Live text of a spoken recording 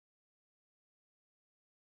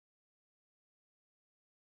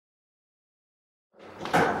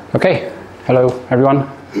Okay, hello everyone.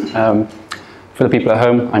 For the people at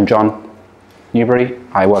home, I'm John Newbery.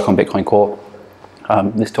 I work on Bitcoin Core.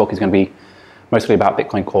 This talk is going to be mostly about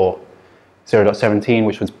Bitcoin Core 0.17,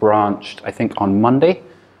 which was branched, I think, on Monday.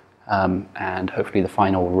 And hopefully the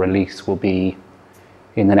final release will be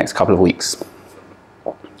in the next couple of weeks.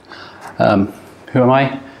 Who am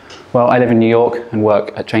I? Well, I live in New York and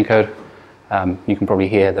work at Chaincode. You can probably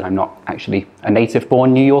hear that I'm not actually a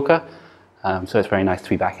native-born New Yorker. So it's very nice to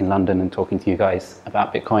be back in London and talking to you guys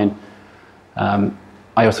about Bitcoin.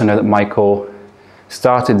 I also know that Michael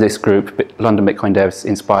started this group, London Bitcoin Devs,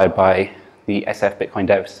 inspired by the SF Bitcoin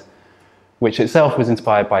Devs, which itself was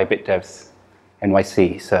inspired by BitDevs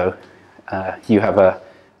NYC. So you have a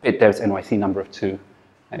BitDevs NYC number of 2,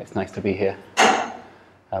 and it's nice to be here.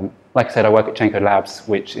 Like I said, I work at Chaincode Labs,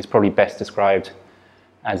 which is probably best described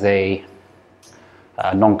as a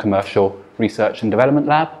non-commercial research and development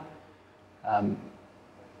lab.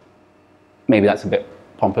 Maybe that's a bit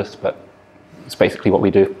pompous, but it's basically what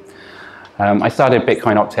we do. I started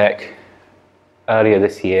Bitcoin Optech earlier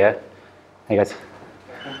this year. Hey guys.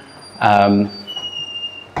 And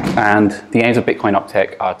the aims of Bitcoin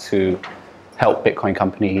Optech are to help Bitcoin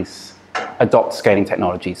companies adopt scaling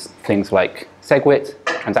technologies, things like SegWit,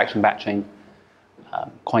 transaction batching,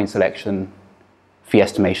 coin selection, fee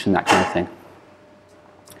estimation, that kind of thing.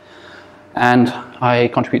 And I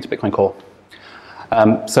contribute to Bitcoin Core.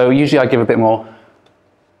 So usually I give a bit more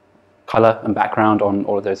color and background on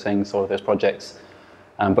all of those things, all of those projects.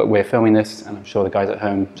 But we're filming this, and I'm sure the guys at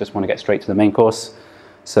home just want to get straight to the main course.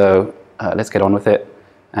 So let's get on with it.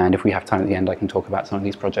 And if we have time at the end, I can talk about some of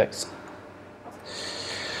these projects.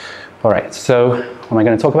 All right, so what am I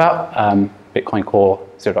going to talk about? Bitcoin Core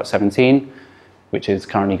 0.17, which is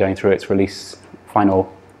currently going through its final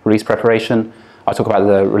release preparation. I'll talk about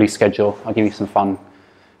the release schedule. I'll give you some fun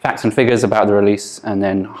facts and figures about the release, and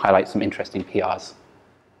then highlight some interesting PRs.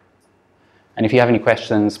 And if you have any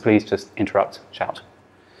questions, please just interrupt, shout.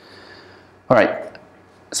 All right,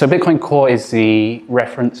 so Bitcoin Core is the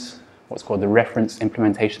reference, what's called the reference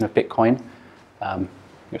implementation of Bitcoin.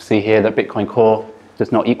 You'll see here that Bitcoin Core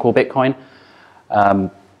does not equal Bitcoin.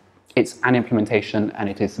 It's an implementation, and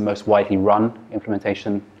it is the most widely run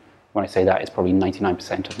implementation. When I say that, it's probably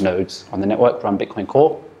 99% of nodes on the network run Bitcoin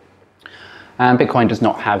Core. And Bitcoin does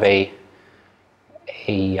not have a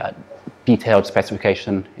detailed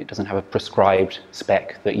specification. It doesn't have a prescribed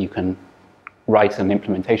spec that you can write an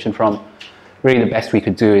implementation from. Really, the best we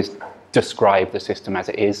could do is describe the system as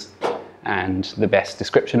it is. And the best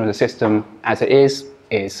description of the system as it is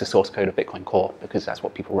the source code of Bitcoin Core, because that's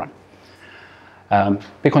what people run.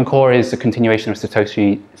 Bitcoin Core is a continuation of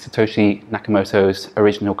Satoshi Nakamoto's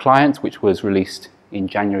original client, which was released in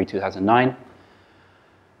January 2009.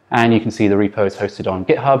 And you can see the repo is hosted on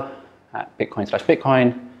GitHub at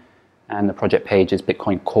bitcoin/bitcoin, and the project page is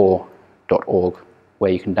bitcoincore.org,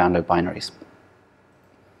 where you can download binaries.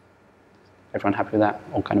 Everyone happy with that?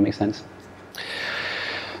 All kind of makes sense.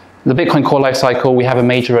 The Bitcoin Core lifecycle, we have a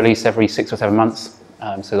major release every 6 or 7 months.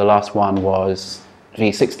 So the last one was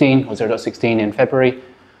G16 or 0.16 in February.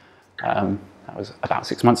 That was about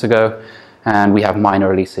 6 months ago. And we have minor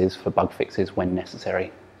releases for bug fixes when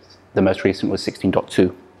necessary. The most recent was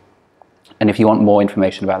 16.2. And if you want more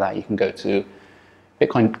information about that, you can go to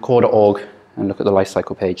bitcoincore.org and look at the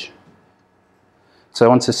lifecycle page. So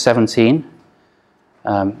on to 17.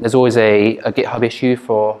 There's always a GitHub issue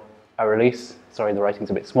for a release. Sorry, the writing's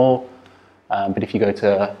a bit small. But if you go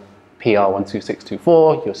to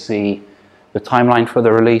PR12624, you'll see the timeline for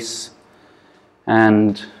the release.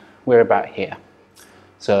 And we're about here.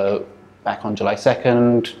 So back on July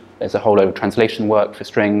 2nd, there's a whole load of translation work for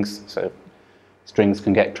strings. So strings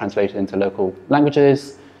can get translated into local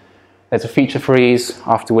languages. There's a feature freeze,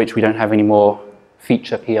 after which we don't have any more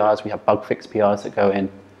feature PRs. We have bug fix PRs that go in.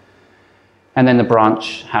 And then the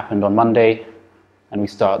branch happened on Monday, and we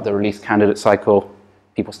start the release candidate cycle.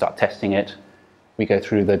 People start testing it. We go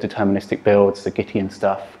through the deterministic builds, the Gittian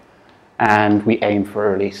stuff, and we aim for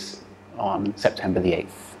a release on September the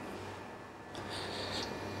 8th.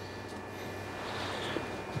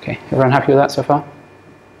 Okay, everyone happy with that so far?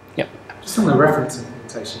 Yep. Just on the reference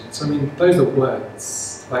implementation, so I mean, those are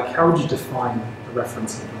words. Like, how would you define a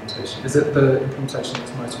reference implementation? Is it the implementation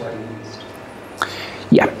that's most widely used?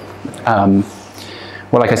 Yeah.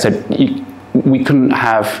 Well, like I said, we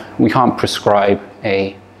can't prescribe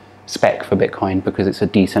a spec for Bitcoin because it's a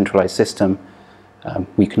decentralized system.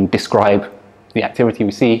 We can describe the activity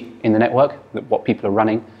we see in the network, what people are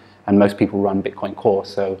running, and most people run Bitcoin Core.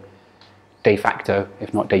 So de facto,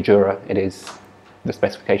 if not de jure, it is the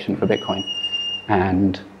specification for Bitcoin.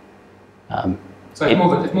 And so if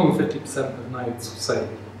more than 50% of nodes say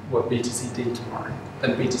BTCD tomorrow,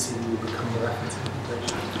 then BTCD will become the reference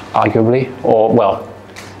implementation. Arguably, or well,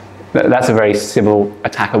 that's a very civil,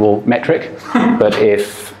 attackable metric. But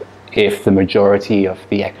if the majority of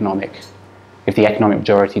the economic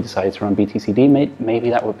majority decides to run BTCD, maybe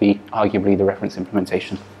that would be arguably the reference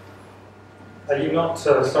implementation. Are you not,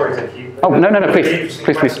 sorry to keep... Oh, no, please.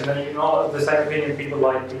 Are you not of the same opinion people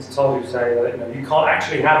like Peter Todd who say that you can't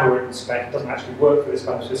actually have a written spec, it doesn't actually work for this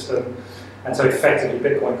kind of system, and so effectively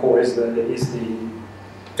Bitcoin Core is the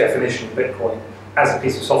definition of Bitcoin as a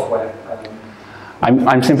piece of software?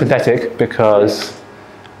 I'm sympathetic because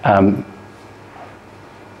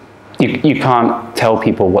you can't tell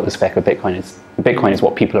people what the spec of Bitcoin is. Bitcoin is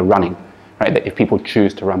what people are running, right? That if people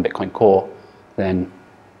choose to run Bitcoin Core, then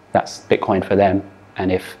that's Bitcoin for them.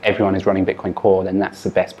 And if everyone is running Bitcoin Core, then that's the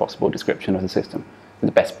best possible description of the system,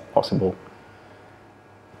 the best possible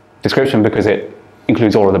description because it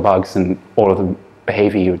includes all of the bugs and all of the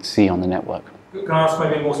behavior you would see on the network. Can I ask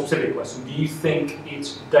maybe a more specific question? Do you think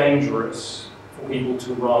it's dangerous for people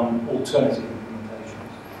to run alternative implementations?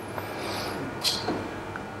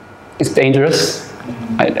 It's dangerous.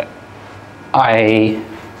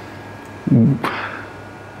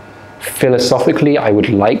 Philosophically, I would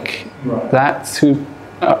like that to.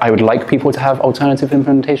 I would like people to have alternative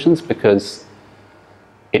implementations because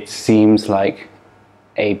it seems like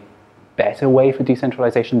a better way for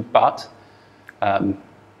decentralization. But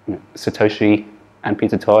Satoshi and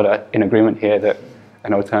Peter Todd are in agreement here that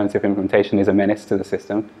an alternative implementation is a menace to the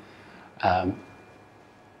system.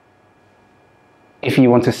 If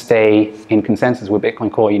you want to stay in consensus with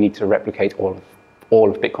Bitcoin Core, you need to replicate all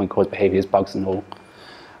of Bitcoin Core's behaviors, bugs and all.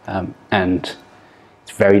 And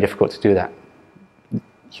it's very difficult to do that.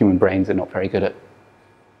 Human brains are not very good at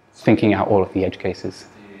thinking out all of the edge cases.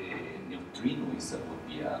 The neutrino would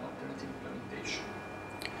be an alternative implementation.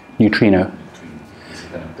 Neutrino. Is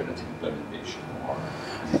it an alternative implementation or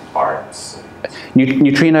is it parts?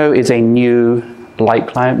 Neutrino is a new light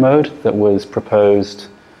client mode that was proposed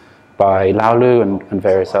by Laolu and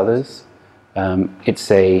various others.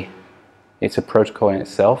 It's a protocol in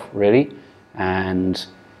itself, really, and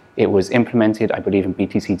it was implemented, I believe, in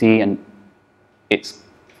BTCD, and it's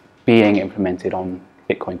being implemented on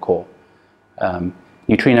Bitcoin Core.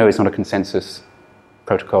 Neutrino is not a consensus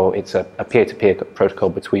protocol. It's a peer-to-peer protocol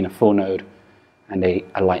between a full node and a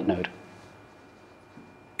light node.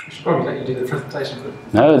 I should probably let you do the presentation.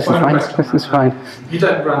 But no, this is fine. This is fine. You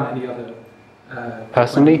don't run any other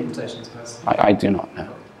personally? implementations personally? I do not know.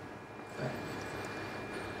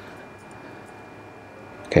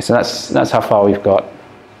 Okay, so that's how far we've got.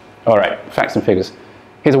 All right, facts and figures.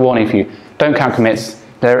 Here's a warning for you. Don't count commits.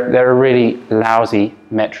 They're a really lousy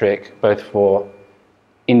metric, both for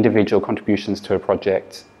individual contributions to a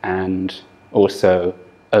project and also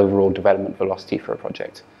overall development velocity for a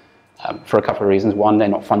project. For a couple of reasons. One, they're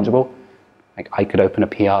not fungible. Like I could open a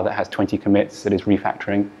PR that has 20 commits that is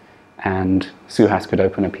refactoring, and Suhas could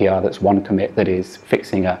open a PR that's one commit that is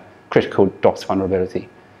fixing a critical DOS vulnerability.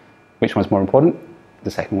 Which one's more important? The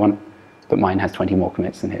second one, but mine has 20 more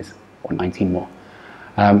commits than his, or 19 more.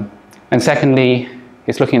 And secondly,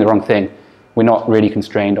 it's looking at the wrong thing. We're not really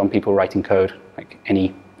constrained on people writing code. Like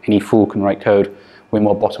any fool can write code. We're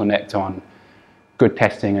more bottlenecked on good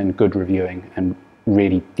testing and good reviewing and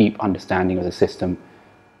really deep understanding of the system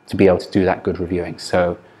to be able to do that good reviewing.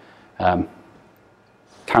 So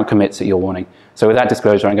count commits at your warning. So with that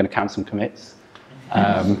disclosure, I'm going to count some commits.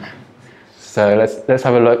 So let's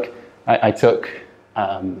have a look. I took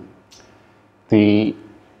the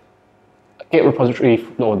Git repository,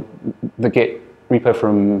 or the Git repo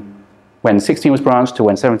from when 16 was branched to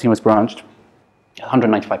when 17 was branched,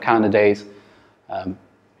 195 calendar days,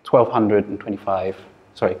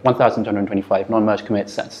 1,225 non-merge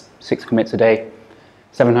commits, that's 6 commits a day,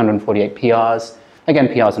 748 PRs. Again,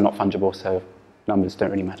 PRs are not fungible, so numbers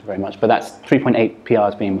don't really matter very much, but that's 3.8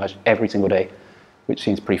 PRs being merged every single day, which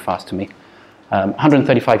seems pretty fast to me.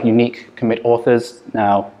 135 unique commit authors.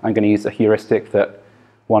 Now, I'm going to use a heuristic that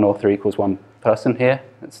one author equals one person here.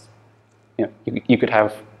 It's, you could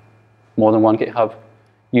have more than one GitHub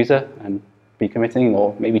user and be committing,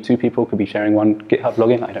 or maybe 2 people could be sharing one GitHub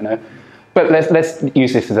login, I don't know. But let's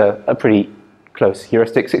use this as a pretty close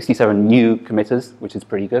heuristic. 67 new committers, which is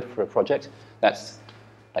pretty good for a project. That's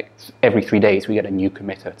like every 3 days we get a new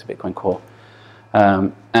committer to Bitcoin Core.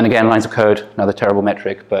 And again, lines of code, another terrible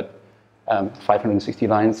metric, but 560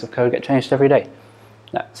 lines of code get changed every day.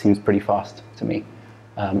 That seems pretty fast to me.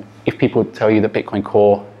 If people tell you that Bitcoin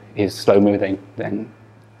Core is slow-moving, then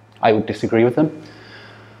I would disagree with them.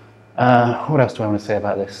 What else do I want to say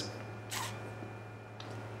about this?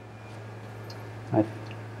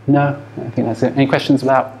 No, I think that's it. Any questions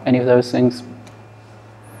about any of those things?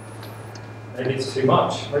 Maybe it's too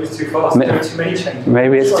much. Maybe it's too fast. Maybe too many changes.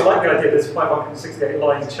 Maybe it's. I like the idea there's 568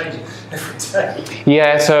 lines changing every day.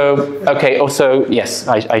 Yeah. So okay. Also, yes,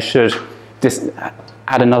 I should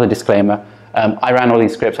add another disclaimer. I ran all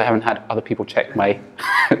these scripts. I haven't had other people check my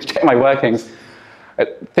check my workings.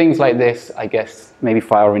 Things like this, I guess, maybe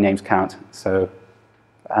file renames count. So,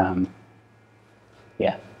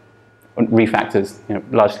 yeah, refactors.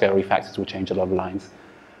 Large-scale refactors will change a lot of lines.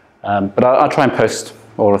 But I'll try and post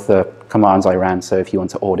all of the commands I ran, so if you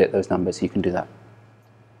want to audit those numbers, you can do that.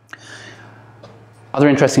 Other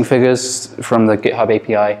interesting figures from the GitHub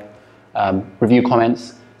API, review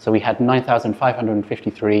comments. So we had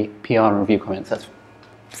 9,553 PR and review comments. That's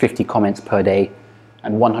 50 comments per day,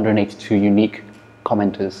 and 182 unique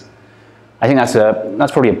commenters. I think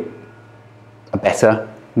that's probably a better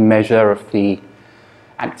measure of the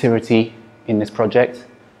activity in this project.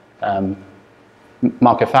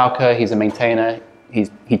 Marco Falca, he's a maintainer.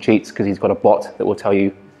 He cheats because he's got a bot that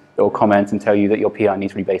will comment and tell you that your PR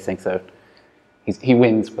needs rebasing. So he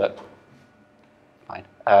wins, but fine.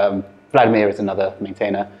 Vladimir is another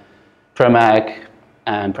maintainer. Promag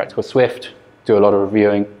and Practical Swift do a lot of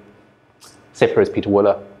reviewing. Zipper is Peter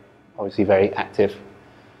Wooler, obviously very active.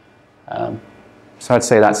 So I'd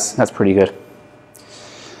say that's pretty good.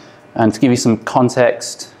 And to give you some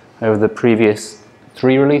context over the previous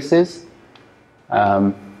 3 releases,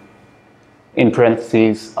 in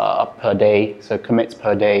parentheses are per day, so commits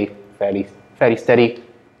per day, fairly steady,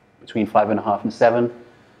 between 5.5 and 7.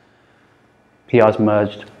 PRs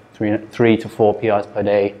merged, 3 to 4 PRs per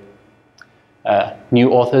day.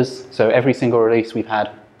 New authors, so every single release we've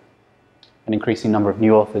had an increasing number of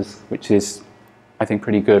new authors, which is, I think,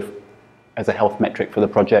 pretty good as a health metric for the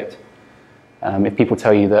project. If people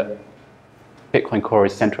tell you that Bitcoin Core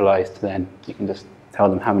is centralized, then you can just tell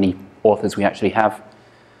them how many authors we actually have.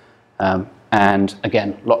 And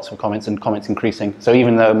again, lots of comments and comments increasing. So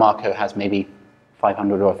even though Marco has maybe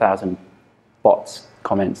 500 or 1,000 bots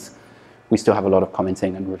comments, we still have a lot of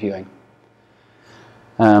commenting and reviewing.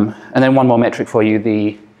 And then one more metric for you,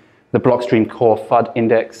 the Blockstream Core FUD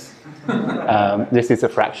index. This is a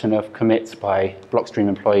fraction of commits by Blockstream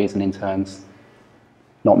employees and interns.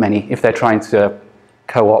 Not many. If they're trying to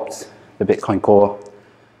co-opt the Bitcoin Core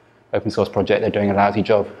open source project, they're doing a lousy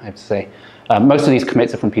job, I have to say. Most of these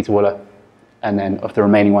commits are from Peter Wooler, and then of the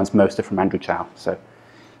remaining ones, most are from Andrew Chow. So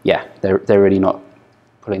yeah, they're really not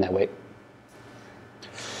pulling their weight.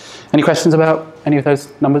 Any questions about any of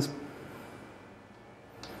those numbers?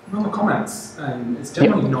 On the comments, it's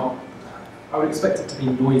generally not, I would expect it to be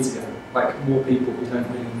noisier, like more people who don't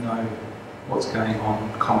really know what's going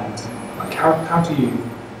on commenting. Like how do you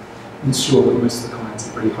ensure that most of the comments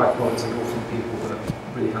are pretty high quality or from people that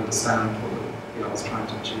really understand what the PR is trying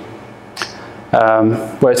to achieve?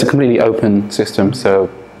 Well, it's a completely open system, so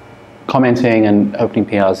commenting and opening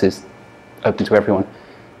PRs is open to everyone.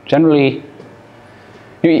 Generally,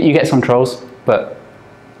 you get some trolls, but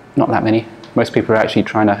not that many. Most people are actually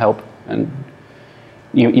trying to help, and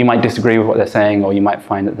you might disagree with what they're saying, or you might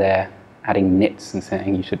find that they're adding nits and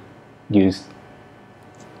saying you should use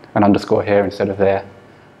an underscore here instead of there.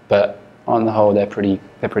 But on the whole, they're pretty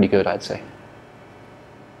good, I'd say.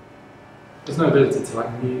 There's no ability to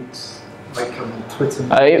like mute, like on Twitter.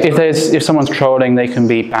 If someone's trolling, they can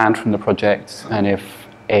be banned from the project, and if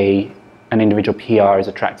an individual PR is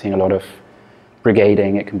attracting a lot of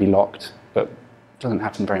brigading, it can be locked, but it doesn't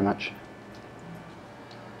happen very much.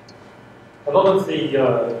 A lot of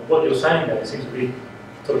the what you're saying there seems to be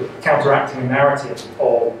sort of counteracting a narrative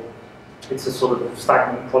of it's a sort of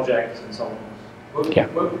stagnant project and so on. Yeah.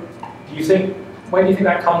 Do you think? Where do you think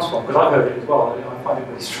that comes from? Because I've heard it as well. I find it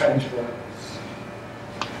really strange.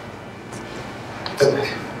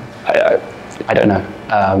 I don't know.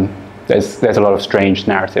 There's a lot of strange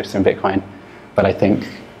narratives in Bitcoin, but I think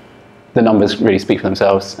the numbers really speak for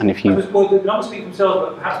themselves. And if you well, the numbers speak for themselves,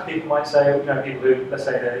 but perhaps people might say, people who, let's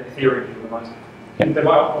say, they're Ethereum people, they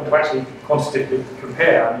might want to actually quantitatively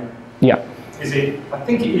compare. I mean, yeah. Is it? I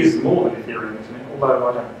think it is more than Ethereum, isn't it? Although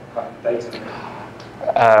I don't have data.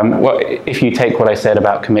 Well, if you take what I said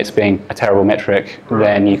about commits being a terrible metric,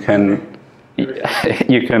 then you can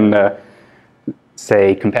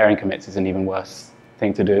say comparing commits is an even worse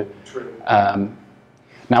thing to do. True.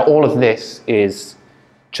 Now, all of this is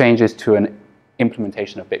changes to an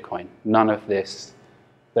implementation of Bitcoin. None of this,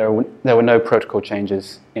 there were no protocol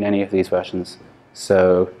changes in any of these versions.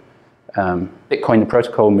 So Bitcoin, the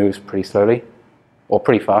protocol, moves pretty slowly, or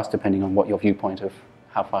pretty fast, depending on what your viewpoint of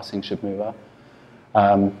how fast things should move are.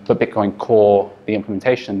 But Bitcoin Core, the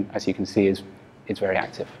implementation, as you can see, is very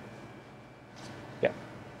active. Yeah.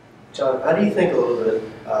 John, how do you think a little bit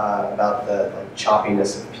about the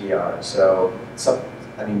choppiness of PR? So,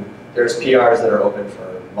 I mean, there's PRs that are open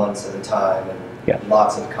for months at a time and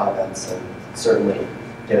lots of comments and certainly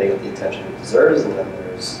getting the attention it deserves. And then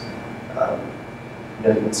there's,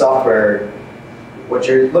 in software, what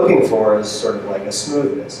you're looking for is sort of like a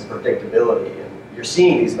smoothness, a predictability. And you're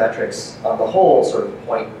seeing these metrics on the whole sort of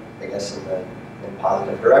point, I guess, in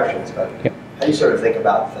positive directions. But how do you sort of think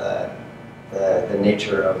about the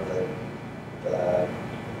nature of the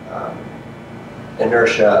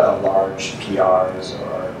inertia of large PRs,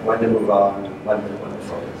 or when to move on, when to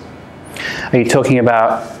focus? Are you talking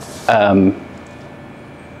about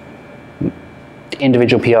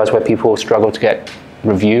individual PRs where people struggle to get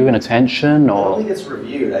review and attention, or? I don't think it's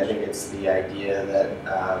reviewed. I think it's the idea that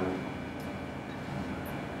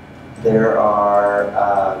there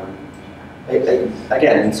are,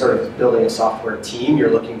 again, in sort of building a software team,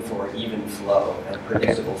 you're looking for even flow and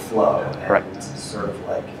predictable flow. And right. Sort of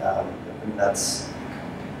like,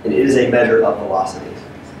 it is a measure of velocity.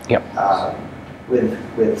 Yep.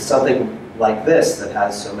 With something like this that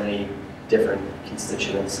has so many different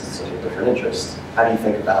constituents and so many different interests, how do you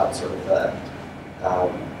think about sort of the,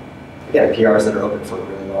 again, PRs that are open for a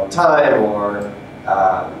really long time, or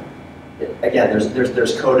again,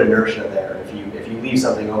 there's code inertia there. If you leave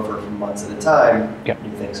something over for months at a time,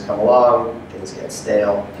 new things come along, things get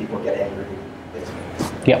stale, people get angry.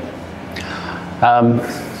 Yep.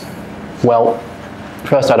 Well,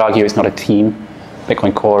 first I'd argue it's not a team.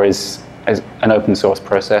 Bitcoin Core is an open source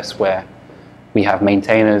process where we have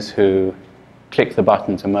maintainers who click the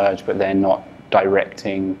button to merge, but they're not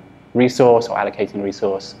directing resource or allocating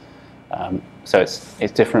resource. So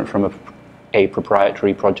it's different from a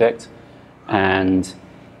proprietary project, and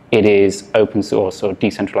it is open source or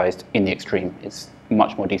decentralized in the extreme. It's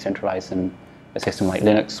much more decentralized than a system like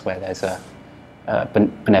Linux, where there's a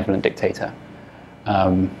benevolent dictator.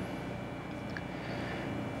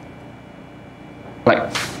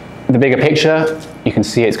 Like the bigger picture, you can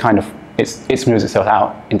see it's kind of it smooths itself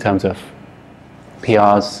out in terms of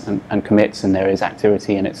PRs and commits, and there is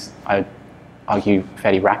activity, and it's, I would argue,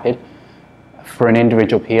 fairly rapid. For an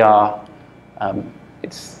individual PR,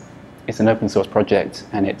 it's an open source project,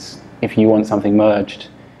 and if you want something merged,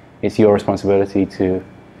 it's your responsibility to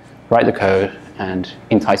write the code and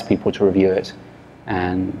entice people to review it.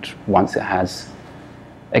 And once it has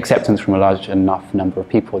acceptance from a large enough number of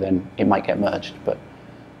people, then it might get merged. But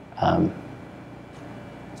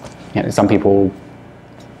some people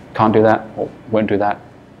can't do that or won't do that.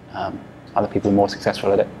 Other people are more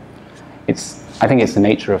successful at it. I think it's the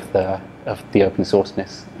nature of the open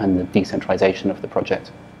sourceness and the decentralization of the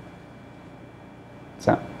project. Does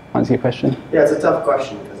that answer your question? Yeah, it's a tough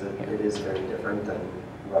question because it is very different than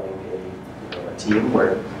running a team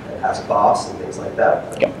where it has a boss and things like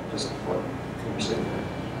that. Just one interesting.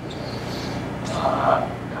 I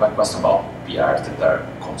have a question about PRs that are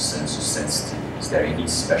consensus sensitive. Is there any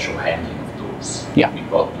special handling of those? Yeah.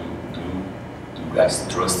 Because do you guys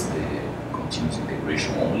trust the continuous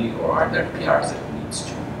integration only, or are there PRs that needs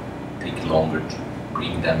to take longer to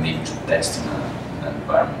bring them maybe to test in an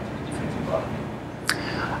environment, in a different environment?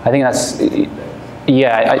 I think that's,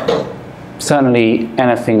 certainly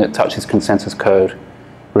anything that touches consensus code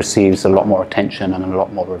receives a lot more attention and a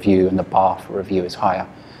lot more review, and the bar for review is higher.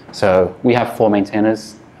 So we have 4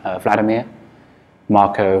 maintainers, Vladimir,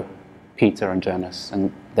 Marco, Peter, and Jonas,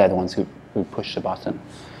 and they're the ones who push the button.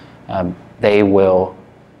 They will,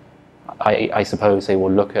 I suppose they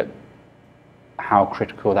will look at how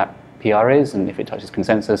critical that PR is, and if it touches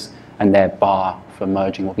consensus, and their bar for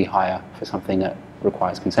merging will be higher for something that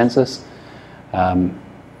requires consensus.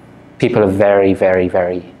 People are very, very,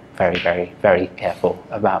 very, very, very, very careful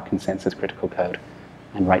about consensus critical code,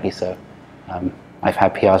 and rightly so. I've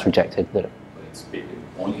had PRs rejected that. It's based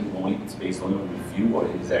only on review, or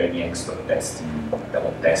is there any extra testing,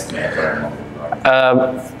 double testing?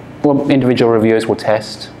 Well, individual reviewers will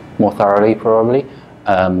test more thoroughly, probably.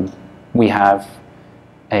 We have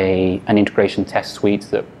an integration test suite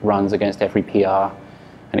that runs against every PR,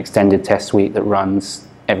 an extended test suite that runs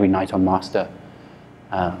every night on master.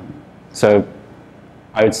 So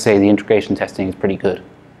I would say the integration testing is pretty good,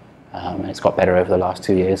 and it's got better over the last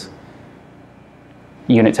 2 years.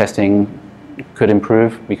 Unit testing could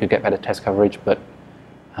improve. We could get better test coverage, but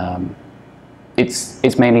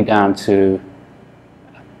it's mainly down to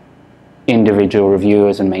individual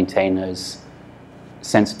reviewers and maintainers'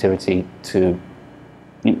 sensitivity to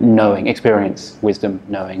knowing, experience, wisdom,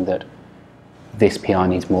 knowing that this PR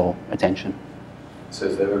needs more attention. So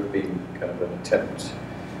has there ever been kind of an attempt,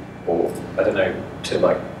 or I don't know, to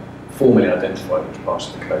like formally identify which parts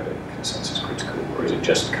of the code are consensus critical, or is it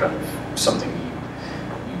just kind of something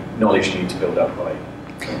knowledge you need to build up by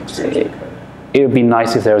experience with the code? It would be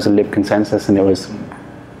nice if there was a lib consensus and it was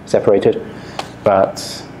separated,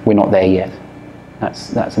 but we're not there yet.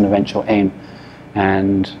 That's an eventual aim.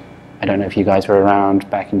 And I don't know if you guys were around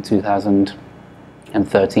back in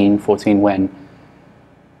 2013, 14, when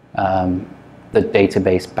the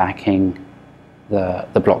database backing the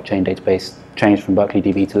blockchain database changed from Berkeley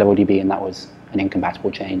DB to Level DB, and that was an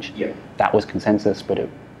incompatible change. Yeah. That was consensus, but it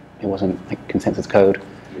wasn't like consensus code.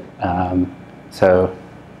 Yeah. So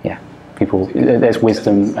yeah, there's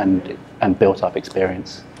wisdom and built up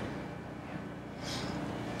experience.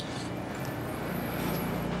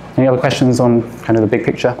 Any other questions on kind of the big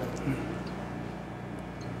picture?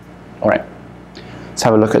 All right, let's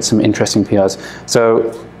have a look at some interesting PRs.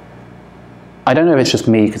 So I don't know if it's just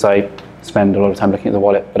me because I spend a lot of time looking at the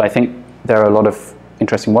wallet, but I think there are a lot of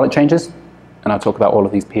interesting wallet changes, and I'll talk about all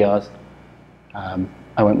of these PRs.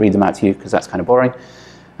 I won't read them out to you because that's kind of boring.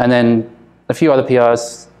 And then a few other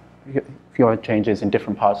PRs, a few other changes in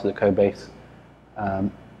different parts of the code base.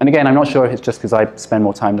 And again, I'm not sure if it's just because I spend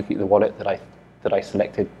more time looking at the wallet that I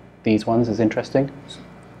selected these ones as interesting.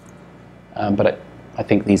 But I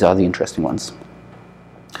think these are the interesting ones.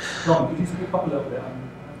 Ron, could you speak up a little bit?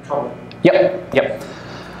 I'm trouble. Yep.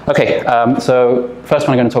 Okay, so first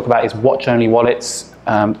one I'm going to talk about is watch-only wallets.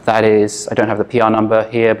 That is, I don't have the PR number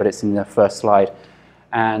here, but it's in the first slide.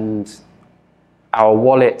 And our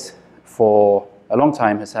wallet for a long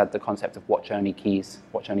time has had the concept of watch-only keys,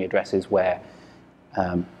 watch-only addresses, where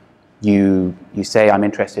you say, I'm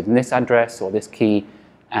interested in this address or this key,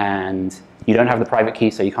 and you don't have the private key,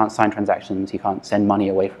 so you can't sign transactions, you can't send money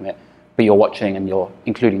away from it, but you're watching and you're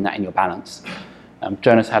including that in your balance.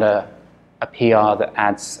 Jonas had a PR that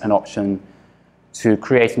adds an option to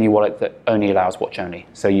create a new wallet that only allows watch-only.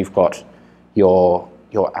 So you've got your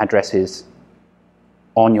addresses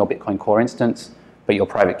on your Bitcoin Core instance, but your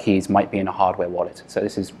private keys might be in a hardware wallet. So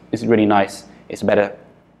this is really nice. It's better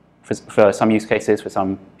for some use cases. For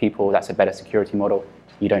some people, that's a better security model.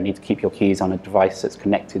 You don't need to keep your keys on a device that's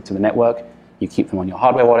connected to the network. You keep them on your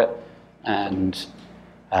hardware wallet, and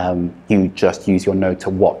you just use your node to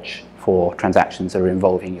watch for transactions that are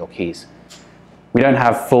involving your keys. We don't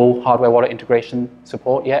have full hardware wallet integration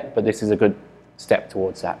support yet, but this is a good step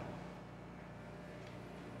towards that.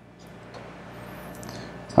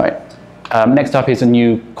 All right. Next up is a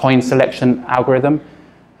new coin selection algorithm.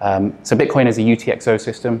 So Bitcoin is a UTXO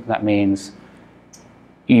system. That means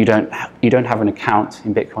you don't have an account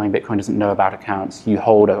in Bitcoin. Bitcoin doesn't know about accounts. You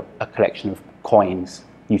hold a collection of coins,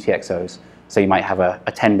 UTXOs. So you might have a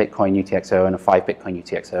 10 Bitcoin UTXO and a 5 Bitcoin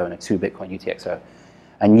UTXO and a 2 Bitcoin UTXO.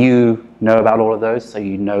 And you know about all of those, so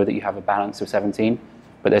you know that you have a balance of 17,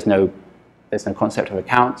 but there's no concept of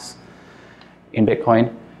accounts in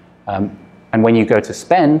Bitcoin. And when you go to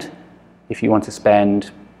spend, if you want to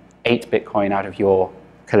spend 8 Bitcoin out of your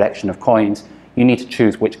collection of coins, you need to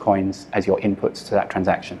choose which coins as your inputs to that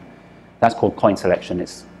transaction. That's called coin selection.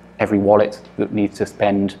 It's every wallet that needs to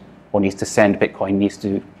spend or needs to send Bitcoin needs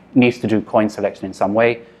to do coin selection in some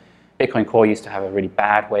way. Bitcoin Core used to have a really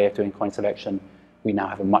bad way of doing coin selection. We now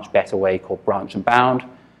have a much better way called branch and bound,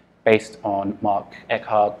 based on Mark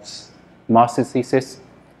Eckhart's master's thesis.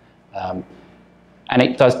 And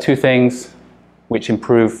it does two things which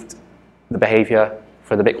improved the behavior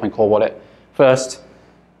for the Bitcoin Core wallet. First,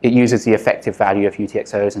 it uses the effective value of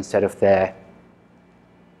UTXOs instead of their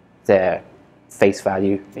face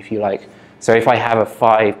value, if you like. So if I have a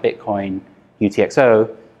 5 Bitcoin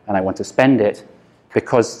UTXO and I want to spend it,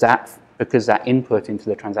 because that input into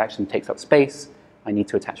the transaction takes up space, I need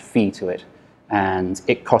to attach fee to it. And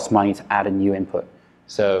it costs money to add a new input.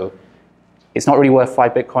 So it's not really worth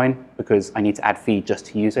 5 Bitcoin because I need to add fee just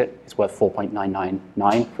to use it. It's worth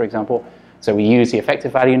 4.999, for example. So we use the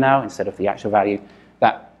effective value now instead of the actual value.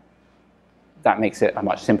 That makes it a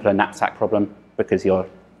much simpler knapsack problem because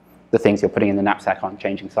the things you're putting in the knapsack aren't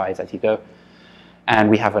changing size as you go.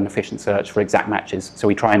 And we have an efficient search for exact matches. So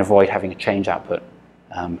we try and avoid having a change output.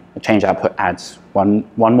 A change output adds one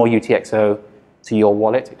more UTXO to your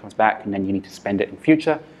wallet. It comes back, and then you need to spend it in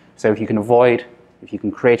future. So if you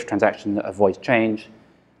can create a transaction that avoids change,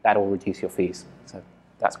 that will reduce your fees. So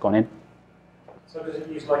that's gone in. So does it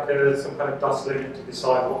use like some kind of dust limit to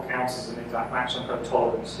decide what counts as an exact match, some kind of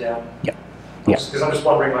tolerance? Yeah. Yeah. Because I'm just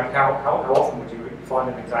wondering, like, how often would you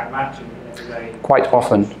find an exact match in everyday? Quite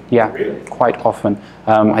often. Yeah. Really? Quite often.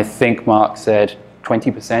 I think Mark said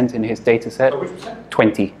 20% in his data set. So which percent?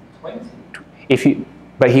 20. 20.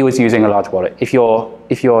 But he was using a large wallet. If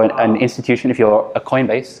you're an institution, if you're a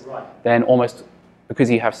Coinbase, right, then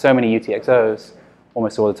because you have so many UTXOs,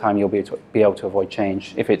 almost all the time you'll be able to avoid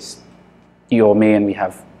change. If it's you or me and we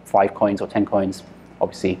have 5 coins or 10 coins,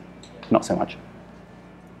 obviously not so much.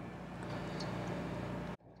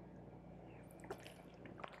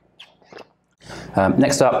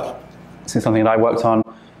 Next up, this is something that I worked on.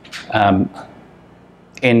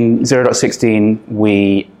 In 0.16,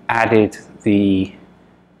 we added the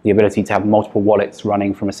ability to have multiple wallets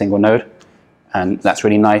running from a single node, and that's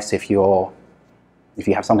really nice if you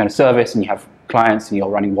have some kind of service and you have clients and you're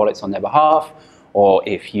running wallets on their behalf, or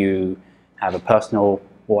if you have a personal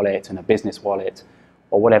wallet and a business wallet,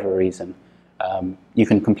 or whatever reason. You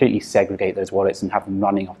can completely segregate those wallets and have them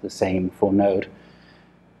running off the same full node.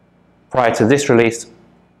 Prior to this release,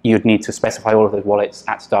 you'd need to specify all of those wallets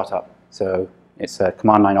at startup. So it's a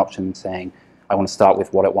command line option saying, I want to start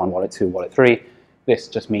with wallet 1, wallet 2, wallet 3. This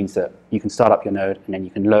just means that you can start up your node and then you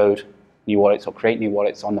can load new wallets or create new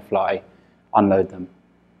wallets on the fly, unload them.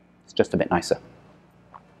 It's just a bit nicer.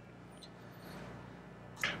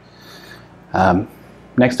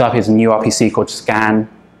 Next up is a new RPC called scan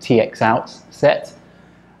TX-out set.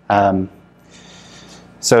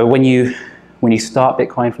 So when you start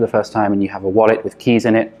Bitcoin for the first time and you have a wallet with keys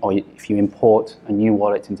in it, or if you import a new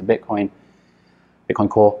wallet into Bitcoin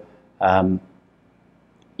Core,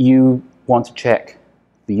 you want to check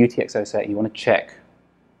the UTXO set. You want to check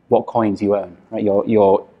what coins you own. Right?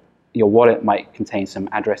 Your wallet might contain some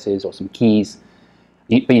addresses or some keys,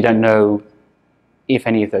 but you don't know if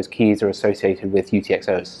any of those keys are associated with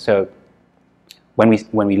UTXOs. So when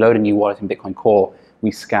we load a new wallet in Bitcoin Core,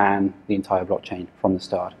 we scan the entire blockchain from the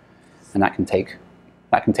start, and that can take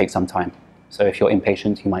some time. So if you're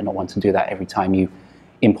impatient, you might not want to do that every time you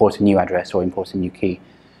import a new address or import a new key.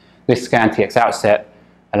 This scan TX-out set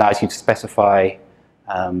allows you to specify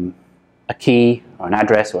a key or an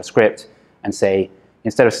address or a script and say,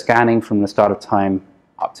 instead of scanning from the start of time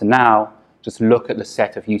up to now, just look at the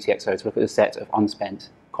set of UTXOs, look at the set of unspent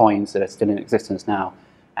coins that are still in existence now,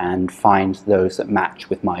 and find those that match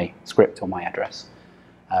with my script or my address.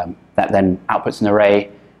 That then outputs an array,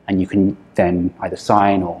 and you can then either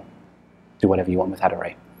sign or do whatever you want with that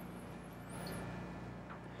array.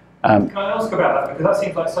 Can I ask about that? Because that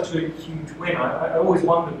seems like such a huge win. I always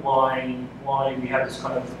wondered why we had this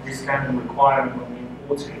kind of rescanning requirement when we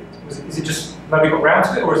imported it. Is it just nobody got around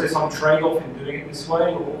to it, or is there some trade-off in doing it this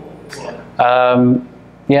way?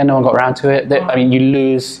 Yeah, no one got around to it. I mean, you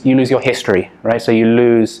lose your history, right? So you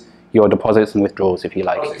lose your deposits and withdrawals, if you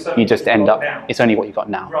like. So you just end up. It's only what you got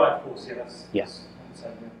now. Right, of course, yeah.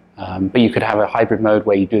 But you could have a hybrid mode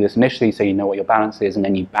where you do this initially, so you know what your balance is, and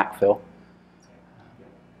then you backfill.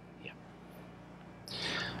 Yeah.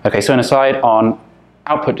 Okay, so an aside on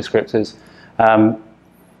output descriptors.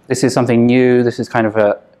 This is something new. This is kind of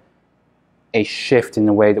a shift in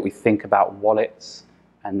the way that we think about wallets,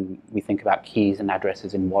 and we think about keys and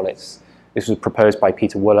addresses in wallets. This was proposed by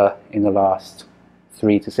Peter Wuller in the last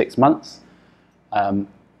 3 to 6 months. And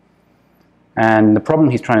the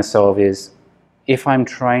problem he's trying to solve is, if I'm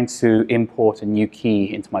trying to import a new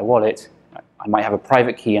key into my wallet, I might have a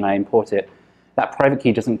private key and I import it. That private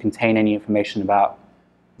key doesn't contain any information about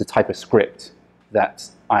the type of script that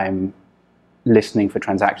I'm listening for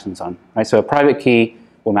transactions on. Right? So a private key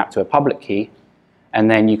will map to a public key, and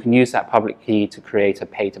then you can use that public key to create a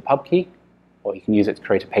pay-to-pub key, or you can use it to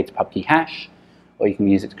create a pay-to-pub key hash, or you can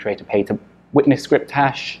use it to create a pay-to-witness script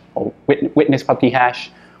hash, or witness pub key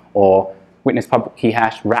hash, or witness pub key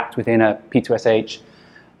hash wrapped within a P2SH.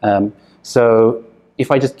 So if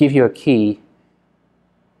I just give you a key,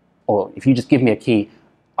 or if you just give me a key,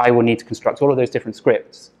 I will need to construct all of those different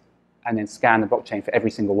scripts and then scan the blockchain for every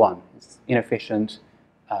single one. It's inefficient,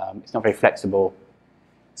 it's not very flexible.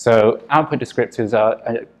 So output descriptors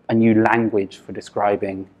are a new language for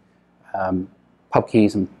describing pub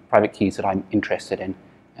keys and private keys that I'm interested in.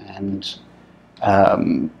 And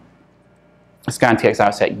scan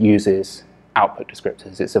TX-out set uses output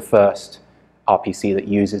descriptors. It's the first RPC that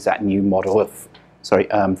uses that new model of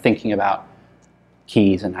thinking about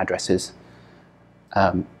keys and addresses.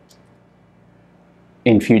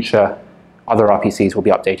 In future, other RPCs will be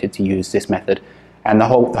updated to use this method. And the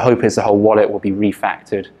hope is the whole wallet will be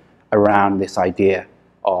refactored around this idea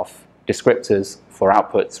of descriptors for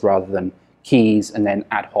outputs rather than keys, and then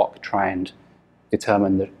ad hoc try and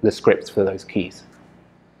determine the scripts for those keys.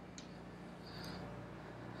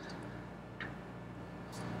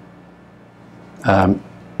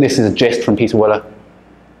 This is a gist from Peter Wuller,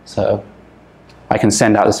 so I can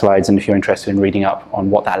send out the slides, and if you're interested in reading up on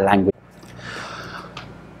what that language.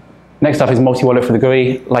 Next up is multi-wallet for the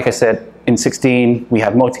GUI. Like I said, in 16 we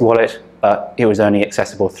had multi-wallet, but it was only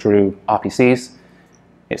accessible through RPCs.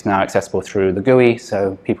 It's now accessible through the GUI,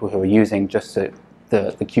 so people who are using just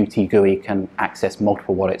the Qt GUI can access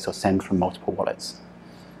multiple wallets or send from multiple wallets.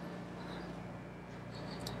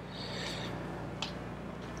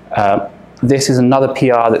 This is another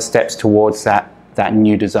PR that steps towards that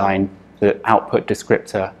new design, the output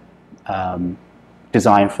descriptor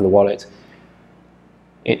design for the wallet.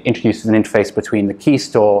 It introduces an interface between the key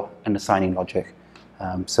store and the signing logic.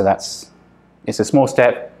 So it's a small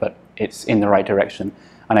step, but it's in the right direction.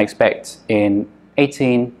 And I expect in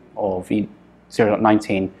 18 or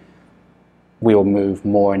 0.19, we will move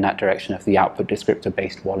more in that direction of the output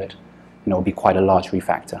descriptor-based wallet. And it will be quite a large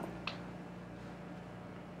refactor.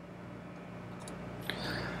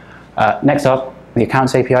 Next up, the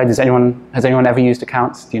accounts API. Has anyone ever used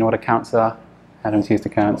accounts? Do you know what accounts are? Adam's used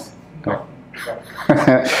accounts. No.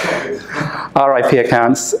 RIP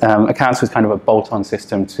accounts. Accounts was kind of a bolt-on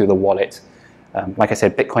system to the wallet. Like I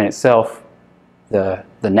said, Bitcoin itself, the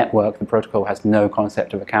network, the protocol has no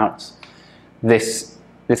concept of accounts. This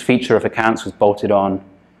feature of accounts was bolted on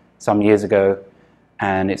some years ago,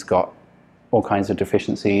 and it's got all kinds of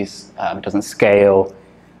deficiencies. It doesn't scale.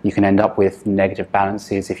 You can end up with negative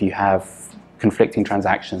balances if you have conflicting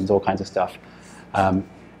transactions, all kinds of stuff.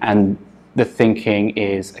 And the thinking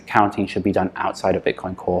is accounting should be done outside of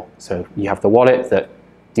Bitcoin Core. So you have the wallet that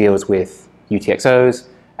deals with UTXOs,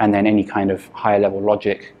 and then any kind of higher level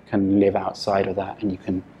logic can live outside of that, and you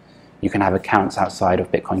can have accounts outside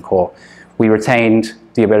of Bitcoin Core. We retained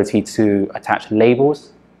the ability to attach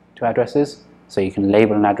labels to addresses, so you can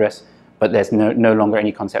label an address, but there's no longer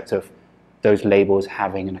any concept of those labels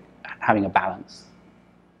having a balance.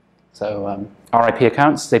 So RIP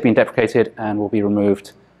accounts, they've been deprecated and will be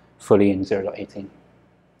removed fully in 0.18.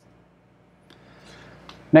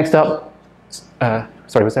 Next up,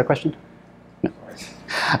 sorry, was there a question? No.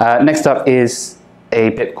 Next up is a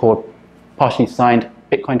bit called partially signed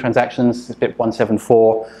Bitcoin transactions. This bit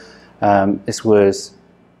 174. This was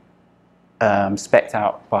spec'd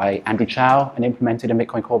out by Andrew Chow and implemented in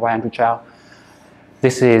Bitcoin Core by Andrew Chow.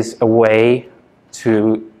 This is a way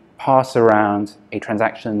to pass around a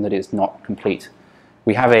transaction that is not complete.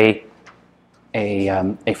 We have a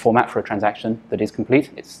format for a transaction that is complete.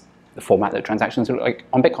 It's the format that transactions look like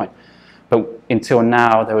on Bitcoin. But until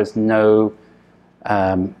now, there was no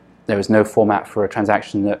format for a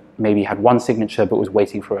transaction that maybe had one signature but was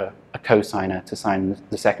waiting for a co-signer to sign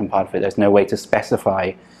the second part of it. There's no way to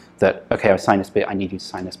specify that, okay, I've signed this bit, I need you to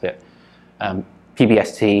sign this bit.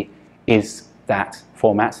 PBST is that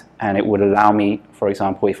format, and it would allow me, for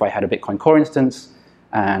example, if I had a Bitcoin Core instance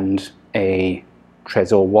and a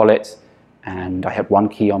Trezor wallet, and I had one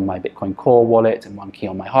key on my Bitcoin Core wallet and one key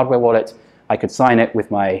on my hardware wallet, I could sign it with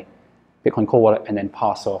my Bitcoin Core wallet and then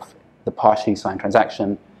pass off the partially signed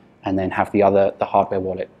transaction, and then have the hardware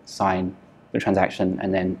wallet sign the transaction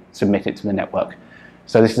and then submit it to the network.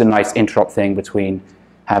 So this is a nice interop thing between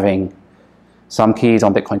having some keys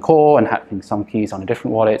on Bitcoin Core and having some keys on a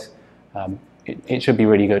different wallet. It should be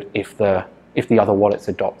really good if the other wallets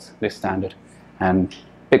adopt this standard, and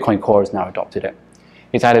Bitcoin Core has now adopted it.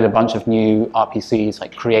 It's added a bunch of new RPCs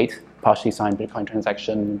like create partially signed Bitcoin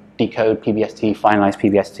transaction, decode PBST, finalize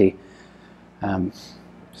PBST.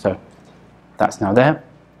 So that's now there.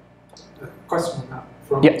 Question on that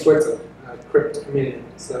from Yep. Twitter. Crypt Chameleon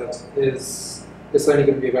said, is this only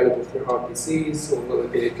going to be available through RPCs, or will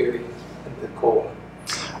it be a GUI in the core?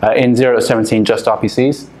 In 0.17, just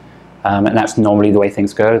RPCs. And that's normally the way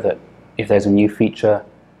things go, that if there's a new feature,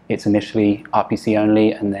 it's initially RPC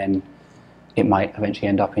only, and then it might eventually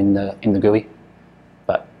end up in the GUI.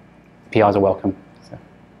 But PRs are welcome. So,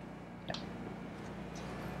 yeah.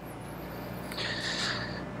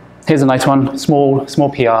 Here's a nice one, small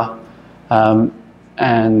PR.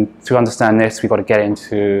 And to understand this, we've got to get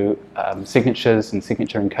into signatures and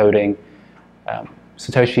signature encoding.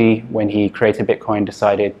 Satoshi, when he created Bitcoin,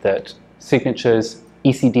 decided that signatures,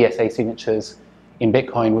 ECDSA signatures in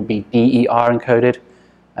Bitcoin would be DER encoded.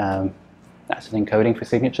 That's an encoding for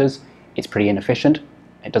signatures. It's pretty inefficient.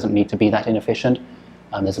 It doesn't need to be that inefficient.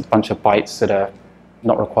 There's a bunch of bytes that are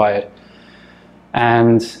not required.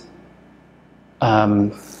 And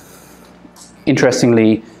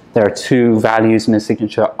interestingly, there are two values in a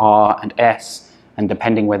signature, R and S, and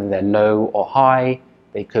depending whether they're low or high,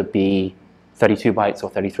 they could be 32 bytes or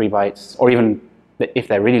 33 bytes, or even if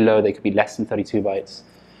they're really low, they could be less than 32 bytes.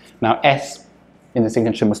 Now, S in the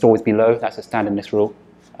signature must always be low. That's a standardness rule.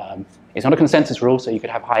 It's not a consensus rule, so you could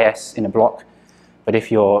have high S in a block, but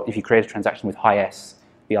if you create a transaction with high S,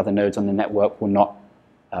 the other nodes on the network will not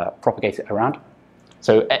propagate it around.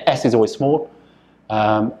 So S is always small.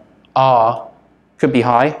 R could be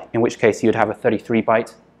high, in which case you'd have a 33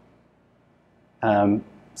 byte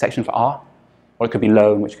section for R, or it could be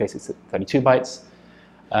low, in which case it's 32 bytes.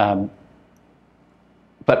 But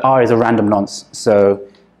R is a random nonce, so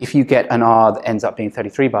if you get an R that ends up being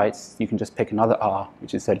 33 bytes, you can just pick another R,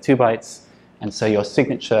 which is 32 bytes, and so your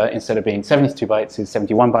signature, instead of being 72 bytes, is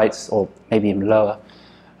 71 bytes, or maybe even lower.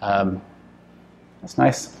 That's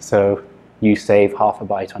nice. So you save half a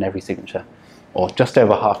byte on every signature, or just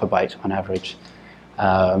over half a byte on average.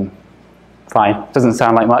 Fine, doesn't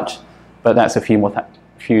sound like much, but that's a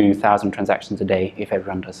few thousand transactions a day if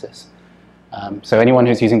everyone does this. So anyone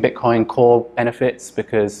who's using Bitcoin Core benefits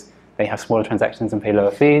because they have smaller transactions and pay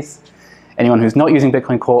lower fees. Anyone who's not using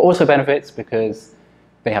Bitcoin Core also benefits because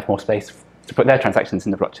they have more space to put their transactions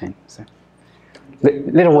in the blockchain. So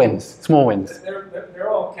little wins, small wins. There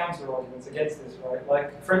are counter arguments against this, right?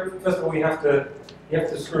 Like, first of all, you have to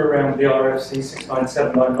screw around the RFC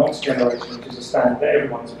 6979 nonce generation, which is a standard that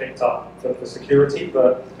everyone's picked up for security,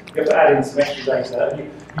 but you have to add in some extra data. And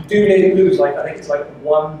you do lose, like, I think it's like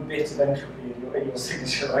 1 bit of entropy in your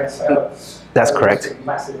signature, right? So, that's correct. It's a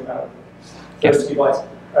massive amount. Yes. Bytes.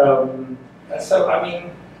 So, I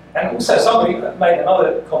mean, and also somebody made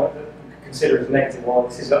another comment that you could consider as negative, while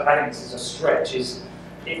this is, I think this is a stretch, is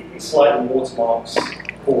it slightly watermarks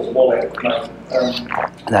Core's wallet at the moment.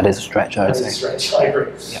 That is a stretch, I would say. That is a stretch, I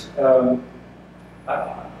agree. Yeah.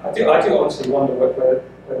 I do honestly wonder whether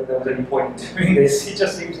there was any point in doing this. It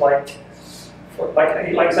just seems like you say, for half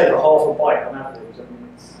a byte on average. I mean,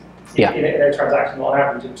 it's, yeah. in a transaction on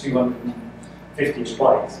average of 250-ish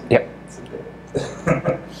bytes. Yep.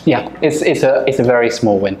 Yeah, it's a very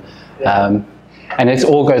small win, yeah. And it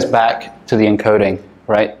all goes back to the encoding,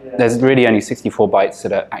 right? Yeah. There's really only 64 bytes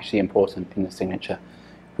that are actually important in the signature.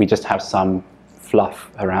 We just have some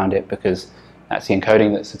fluff around it because that's the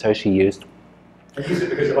encoding that Satoshi used. We use it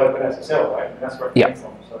because of OpenSSL, right? And that's where it came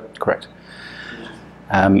from. So. Correct.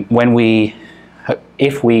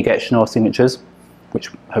 If we get Schnorr signatures, which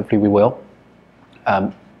hopefully we will,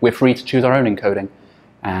 we're free to choose our own encoding.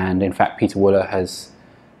 And in fact, Peter Wooler has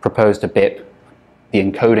proposed a BIP, the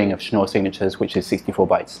encoding of Schnorr signatures, which is 64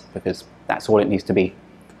 bytes, because that's all it needs to be.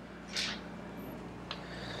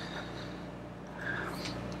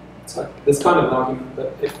 So there's kind of an argument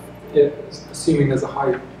that if assuming there's a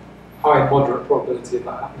high moderate probability of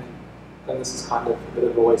that happening, then this is kind of a bit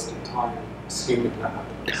of a waste of time assuming that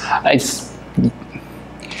happens.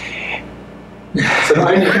 So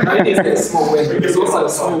not only is it a small win, but it's also a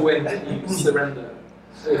small win that you surrender.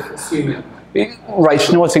 Assuming. Right,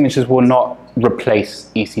 Schnorr signatures will not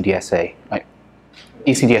replace ECDSA. Like,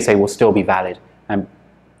 ECDSA will still be valid, and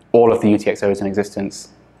all of the UTXOs in existence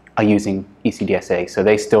are using ECDSA, so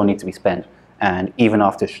they still need to be spent. And even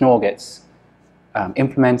after Schnorr gets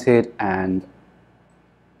implemented and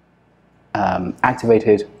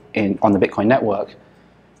activated on the Bitcoin network,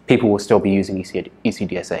 people will still be using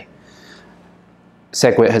ECDSA.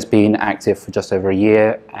 SegWit has been active for just over a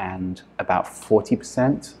year, and about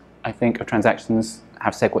 40%, I think, of transactions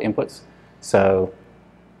have SegWit inputs. So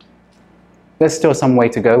there's still some way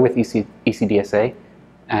to go with ECDSA,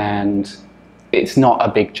 and it's not a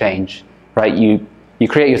big change, right? You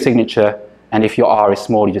create your signature, and if your R is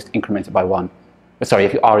small, you just increment it by 1. Sorry,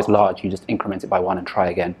 if your R is large, you just increment it by 1 and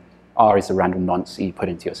try again. R is a random nonce you put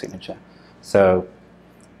into your signature. So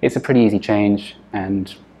it's a pretty easy change,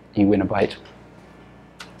 and you win a byte.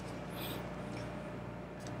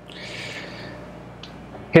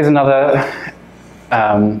 Here's another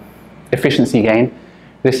efficiency gain.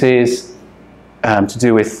 This is to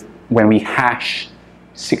do with when we hash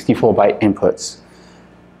 64-byte inputs,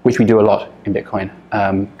 which we do a lot in Bitcoin.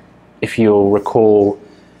 If you'll recall,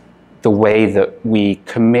 the way that we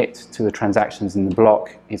commit to the transactions in the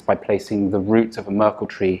block is by placing the roots of a Merkle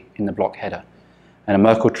tree in the block header. And a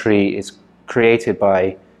Merkle tree is created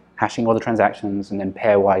by hashing all the transactions and then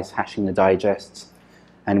pairwise hashing the digests.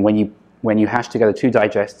 And when you hash together 2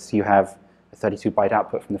 digests, you have a 32-byte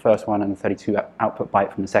output from the first one and a 32 output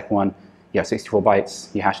byte from the second one. You have 64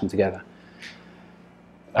 bytes, you hash them together.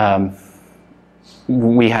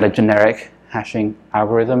 We had a generic hashing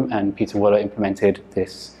algorithm, and Peter Wooler implemented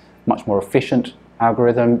this much more efficient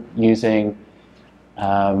algorithm using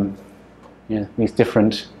these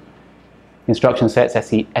different instruction sets,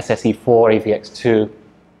 SSE4, AVX2.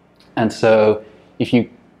 And so if you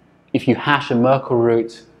hash a Merkle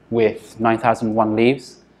root with 9001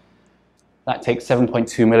 leaves, that takes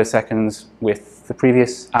 7.2 milliseconds with the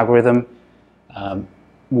previous algorithm.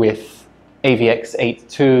 With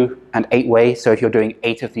AVX82 and 8-way, so if you're doing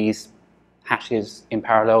 8 of these hashes in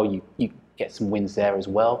parallel, you get some wins there as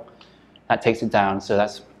well. That takes it down, so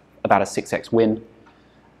that's about a 6x win.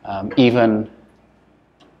 Even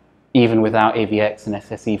without AVX and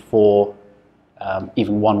SSE4,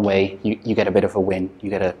 even 1-way, you get a bit of a win. You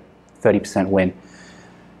get a 30% win.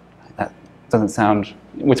 doesn't sound,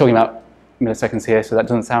 we're talking about milliseconds here, so that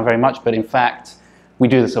doesn't sound very much, but in fact, we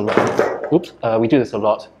do this a lot. Oops, we do this a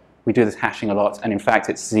lot. We do this hashing a lot, and in fact,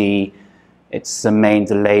 it's the main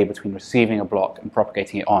delay between receiving a block and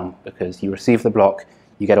propagating it on, because you receive the block,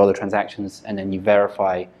 you get all the transactions, and then you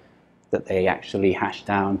verify that they actually hash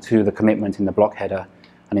down to the commitment in the block header,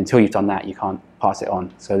 and until you've done that, you can't pass it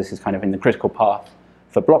on. So this is kind of in the critical path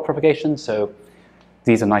for block propagation, so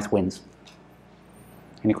these are nice wins.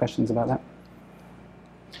 Any questions about that?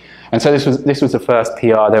 And so this was the first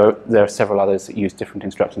PR. There are several others that use different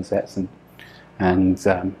instruction sets and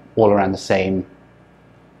all around the same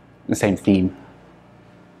theme.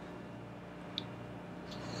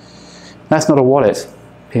 That's not a wallet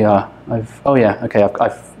PR. I've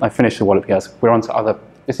finished the wallet PRs. We're on to other.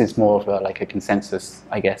 This is more of like a consensus,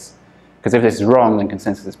 I guess, because if this is wrong, then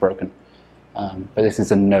consensus is broken. But this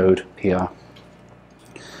is a node PR.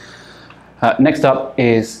 Next up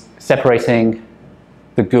is separating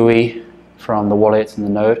the GUI from the wallet and the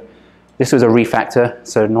node. This was a refactor,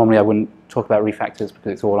 so normally I wouldn't talk about refactors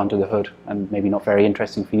because it's all under the hood and maybe not very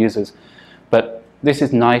interesting for users. But this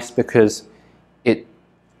is nice because it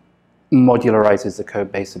modularizes the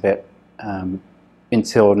code base a bit.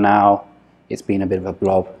 Until now, it's been a bit of a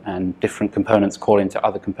blob, and different components call into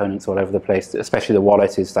other components all over the place, especially the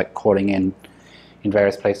wallet is like calling in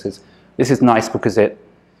various places. This is nice because it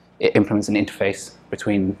implements an interface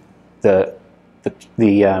between the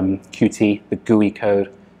Qt, the GUI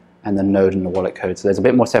code, and the node and the wallet code. So there's a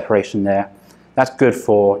bit more separation there. That's good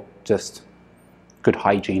for just good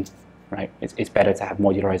hygiene, right? It's better to have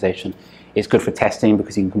modularization. It's good for testing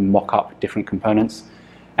because you can mock up different components.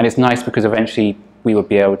 And it's nice because eventually we would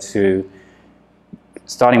be able to,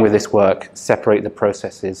 starting with this work, separate the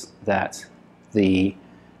processes that the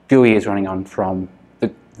GUI is running on from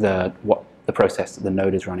the process that the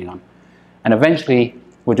node is running on. And eventually,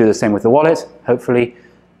 we'll do the same with the wallet, hopefully,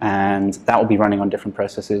 and that will be running on different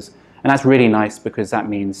processes. And that's really nice because that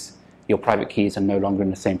means your private keys are no longer in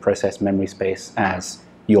the same process memory space as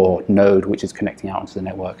your node, which is connecting out onto the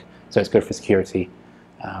network. So it's good for security.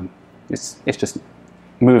 It's just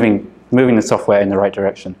moving the software in the right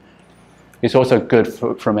direction. It's also good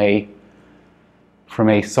from a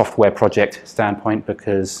software project standpoint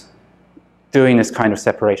because doing this kind of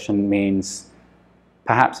separation means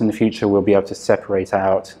perhaps in the future we'll be able to separate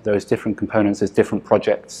out those different components as different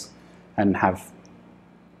projects and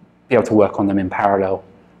be able to work on them in parallel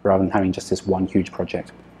rather than having just this one huge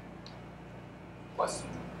project. Question.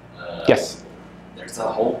 Yes? There's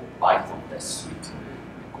a whole Python test suite in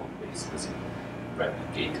the code base. Does it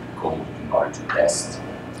replicate code in order to test?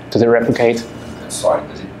 Does it replicate? Sorry,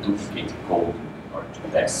 does it duplicate code in order to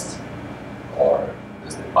test? Or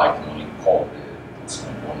does the Python only call those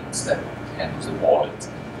components that handles the wallet?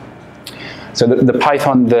 So the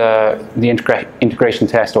Python, the integration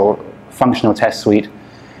test or functional test suite,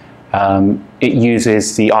 it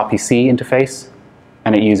uses the RPC interface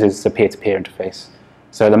and it uses the peer-to-peer interface.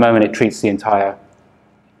 So at the moment it treats the entire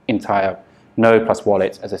node plus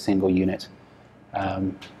wallet as a single unit.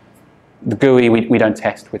 The GUI we don't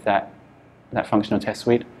test with that functional test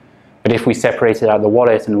suite. But if we separated out the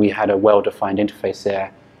wallet and we had a well-defined interface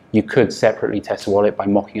there, you could separately test the wallet by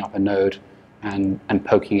mocking up a node and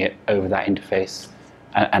poking it over that interface.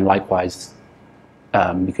 And likewise,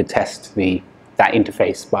 you could test that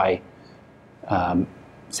interface by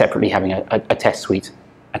separately having a test suite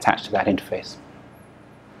attached to that interface.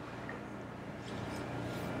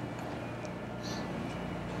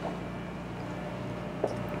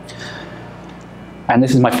 And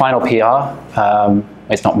this is my final PR.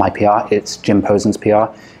 It's not my PR, it's Jim Posen's PR.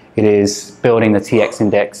 It is building the TX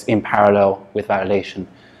index in parallel with validation.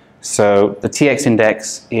 So the TX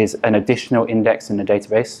index is an additional index in the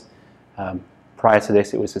database. Prior to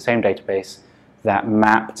this, it was the same database that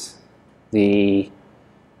mapped the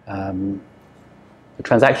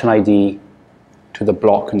transaction ID to the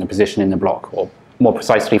block and the position in the block, or more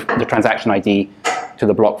precisely, the transaction ID to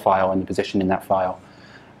the block file and the position in that file.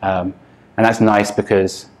 And that's nice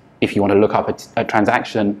because if you want to look up a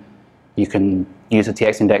transaction, you can use the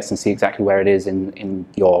TX index and see exactly where it is in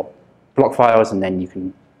your block files, and then you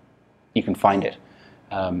can find it.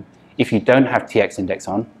 If you don't have TX index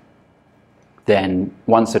on, then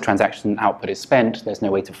once the transaction output is spent, there's no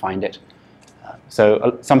way to find it.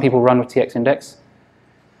 So some people run with TX index.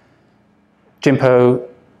 Jim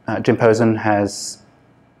Posen has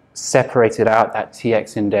separated out that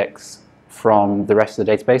TX index from the rest of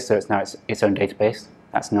the database, so it's now its own database.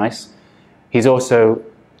 That's nice. He's also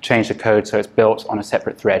changed the code so it's built on a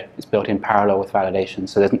separate thread. It's built in parallel with validation,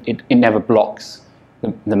 so it never blocks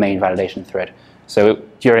the main validation thread. So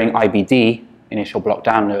during IBD, initial block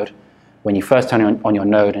download, when you first turn on your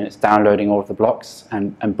node and it's downloading all of the blocks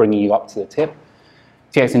and bringing you up to the tip,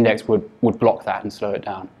 TX index would block that and slow it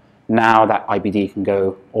down. Now that IBD can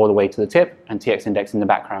go all the way to the tip, and TX index in the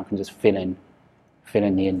background can just fill in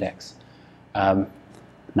the index.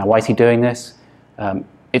 Now, why is he doing this?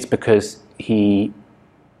 It's because he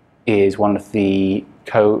is one of the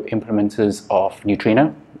co-implementers of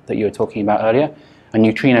Neutrino that you were talking about earlier. And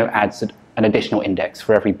Neutrino adds an additional index.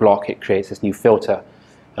 For every block, it creates this new filter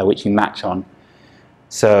which you match on.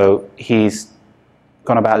 So he's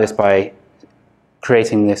gone about this by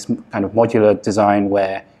creating this kind of modular design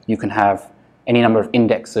where you can have any number of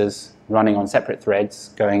indexes running on separate threads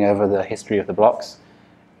going over the history of the blocks.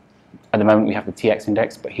 At the moment we have the TX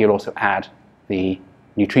index, but he'll also add the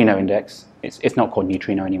Neutrino index. It's not called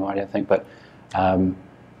Neutrino anymore, I don't think, but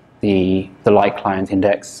the light client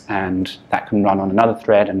index, and that can run on another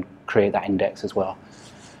thread and create that index as well.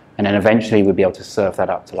 And then eventually we'll be able to serve that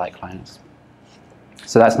up to light clients.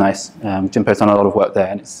 So that's nice. Jimpo's done a lot of work there,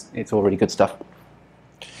 and it's all really good stuff.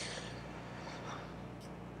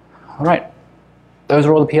 All right, those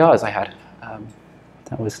are all the PRs I had.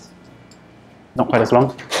 That was not quite as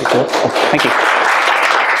long. Oh, thank you.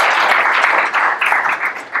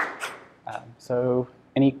 So,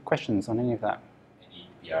 any questions on any of that? Any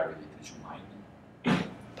PR related to mining?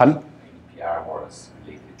 Pardon? Any PR was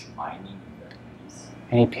related to mining?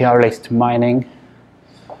 Any PR related to mining?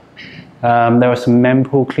 There were some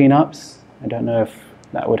mempool cleanups. I don't know if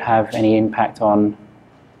that would have any impact on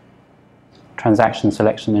transaction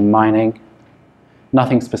selection in mining.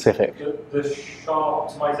 Nothing specific. The SHA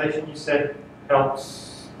optimization you said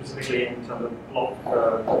helps specifically in terms of block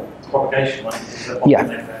propagation, right?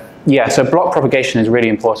 Yeah, so block propagation is really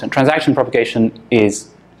important. Transaction propagation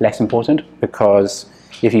is less important because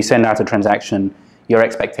if you send out a transaction, your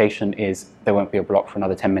expectation is there won't be a block for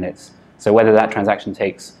another 10 minutes. So whether that transaction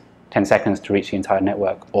takes 10 seconds to reach the entire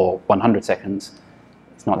network or 100 seconds,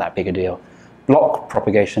 it's not that big a deal. Block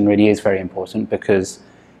propagation really is very important because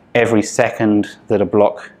every second that a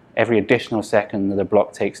block, every additional second that a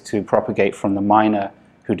block takes to propagate from the miner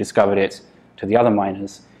who discovered it to the other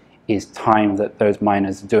miners is time that those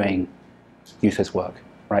miners are doing useless work,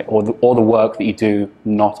 right? All the work that you do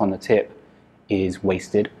not on the tip is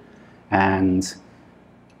wasted, and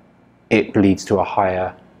it leads to a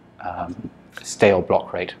higher stale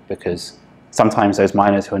block rate because sometimes those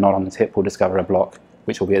miners who are not on the tip will discover a block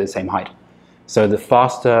which will be at the same height. So the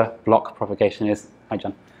faster block propagation is, hi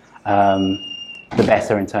John, the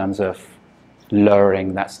better in terms of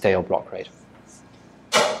lowering that stale block rate.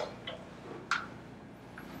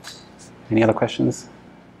 Any other questions?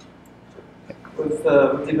 With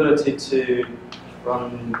the ability to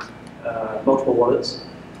run multiple wallets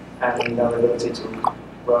and the ability to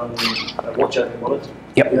run a watch-only wallet,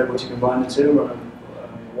 yep. You're able to combine the two, run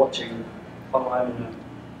watching online.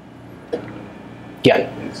 Yeah,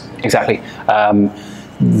 exactly. I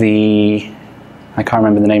can't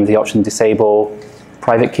remember the name of the option, disable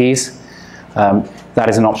private keys. That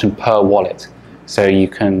is an option per wallet. So you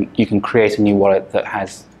can create a new wallet that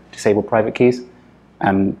has disabled private keys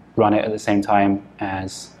and run it at the same time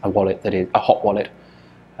as a wallet that is a hot wallet,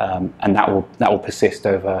 and that will persist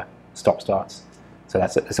over stop-starts. So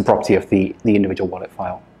that's a property of the individual wallet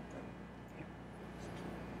file.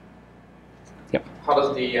 Yep. How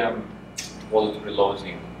does the wallet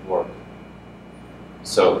reloading work?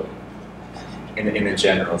 So, in a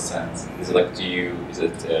general sense, is it like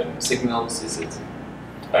signals? Is it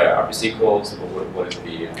RPC calls? Or what is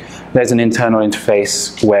the? There's an internal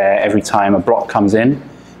interface where every time a block comes in,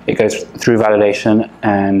 it goes through validation,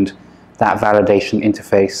 and that validation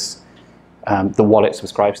interface, the wallet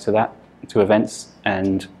subscribes to that, to events,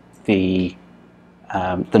 and the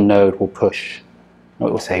node will push. It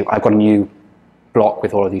will say, I've got a new block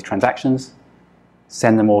with all of these transactions.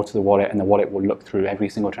 Send them all to the wallet, and the wallet will look through every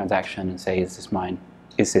single transaction and say, is this mine?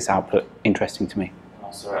 Is this output interesting to me?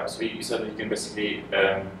 Oh, sorry. So you said that you can basically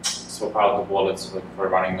swap out the wallets for a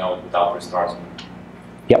running node without restarting.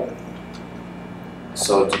 Yep.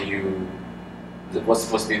 So what's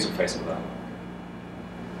the interface of that?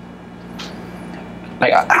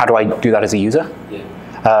 Like, how do I do that as a user? Yeah.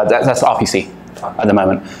 That's RPC at the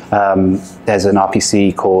moment. There's an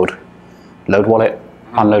RPC called load wallet,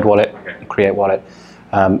 unload wallet, okay. Create wallet.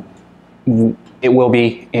 It will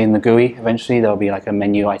be in the GUI eventually. There'll be like a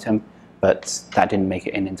menu item, but that didn't make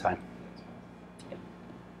it in time.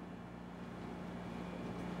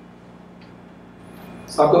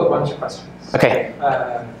 So I've got a bunch of questions. Okay.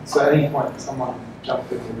 So at any point, someone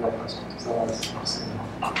jump in with your questions.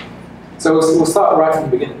 So we'll start right from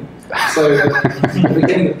the beginning. So at the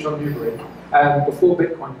beginning of John Newbery, before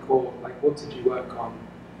Bitcoin Core, like what did you work on?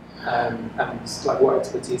 And like, what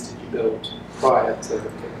expertise did you build prior to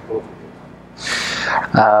getting involved with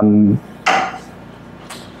Bitcoin?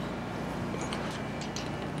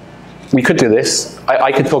 We could do this.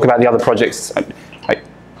 I could talk about the other projects.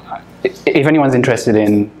 If anyone's interested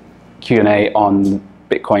in Q&A on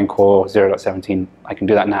Bitcoin Core 0.17, I can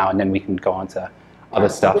do that now, and then we can go on to other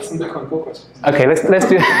stuff. Some Bitcoin Core questions. Okay, let's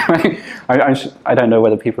do. I don't know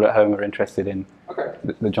whether people at home are interested in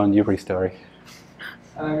the John Newbery story.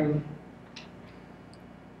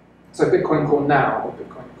 So Bitcoin Core now, or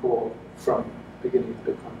Bitcoin Core from beginning of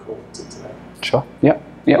Bitcoin Core to today? Sure. Yeah.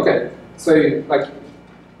 Yeah. Okay. So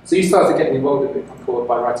you started getting involved with Bitcoin Core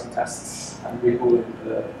by writing tests and rehauling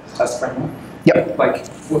the test framework. Yep. Like,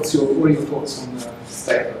 what are your thoughts on the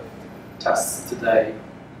state of tests today in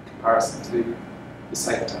comparison to the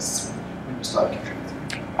state of tests when you started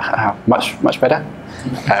contributing? Much better.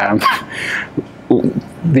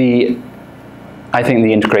 I think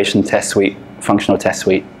the integration test suite, functional test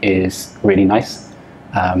suite, is really nice.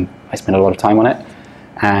 I spend a lot of time on it,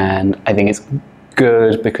 and I think it's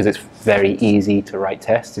good because it's very easy to write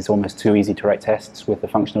tests. It's almost too easy to write tests with the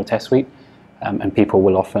functional test suite, and people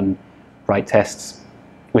will often write tests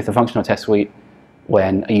with the functional test suite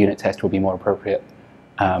when a unit test will be more appropriate,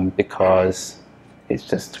 because it's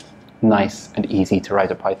just nice and easy to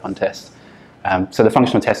write a Python test. So the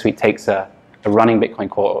functional test suite takes a running Bitcoin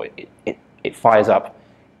Core, it fires up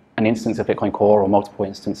an instance of Bitcoin Core or multiple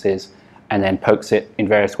instances, and then pokes it in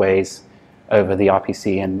various ways over the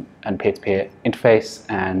RPC and peer-to-peer interface,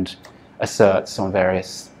 and asserts on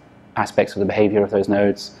various aspects of the behavior of those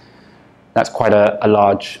nodes. That's quite a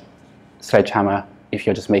large sledgehammer if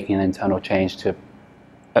you're just making an internal change to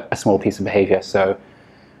a small piece of behavior. So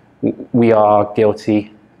we are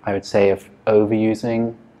guilty, I would say, of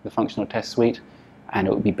overusing the functional test suite, and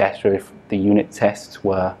it would be better if the unit tests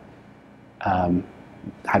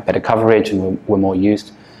had better coverage and were more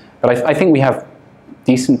used. But I think we have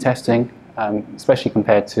decent testing, especially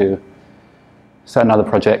compared to certain other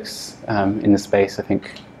projects in the space. I think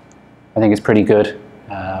it's pretty good.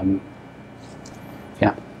 Yeah.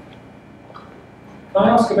 Can I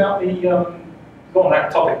ask about on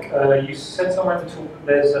that topic? You said somewhere in the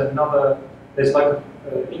talk there's like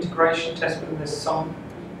an integration test, but then there's some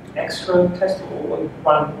extra test, or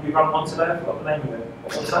we run once a day. I forgot the name of it.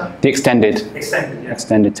 What was that? The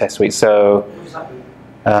extended test suite. So what does that do?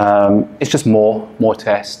 it's just more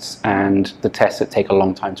tests, and the tests that take a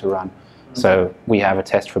long time to run. So we have a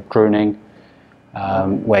test for pruning,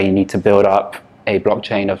 where you need to build up a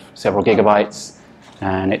blockchain of several gigabytes,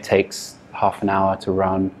 and it takes half an hour to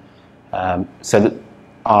run. So that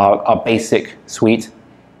our basic suite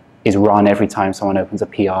is run every time someone opens a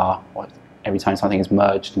PR, or every time something is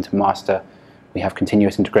merged into master. We have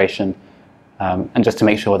continuous integration, and just to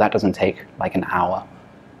make sure that doesn't take like an hour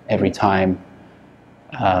every time,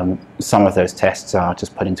 some of those tests are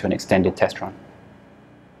just put into an extended test run.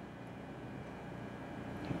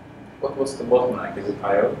 What's the bottleneck? Is it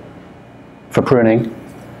I/O? For pruning?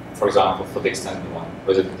 For example, for the extended one,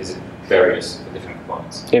 or is it various for different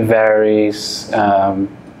components? It varies.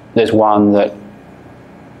 There's one that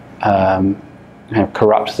kind of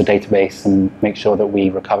corrupts the database and makes sure that we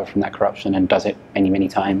recover from that corruption, and does it many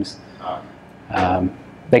times.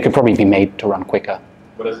 They could probably be made to run quicker.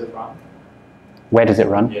 Where does it run? Where does it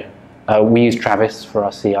run? Yeah. We use Travis for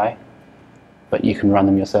our CI, but you can run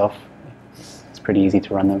them yourself. It's pretty easy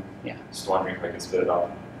to run them. Yeah. Just wondering if I could split it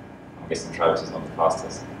up. I'm guessing Travis is not the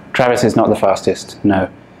fastest. Travis is not the fastest, no.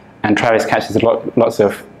 And Travis catches lots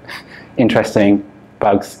of interesting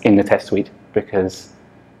bugs in the test suite, because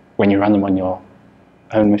when you run them on your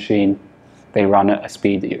own machine, they run at a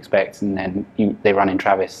speed that you expect, and then they run in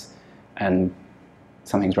Travis, and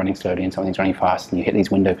something's running slowly and something's running fast, and you hit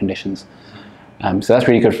these window conditions. So that's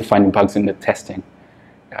really good for finding bugs in the testing.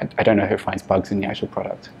 I don't know who finds bugs in the actual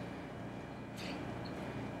product.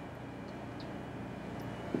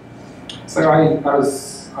 So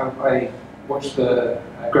I watched the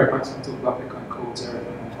Greg Maxwell talk about Bitcoin Core 0.15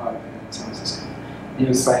 in San Francisco. He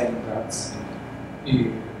was saying that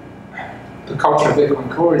the culture of Bitcoin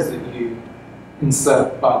Core is that you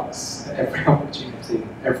insert bugs at every opportunity,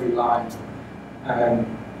 every line,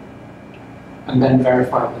 and then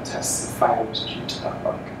verify that the tests have failed due to that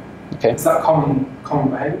bug. Okay. Is that common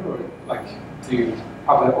behavior, or like do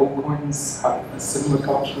other altcoins have a similar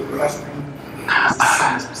culture with the testing? Is this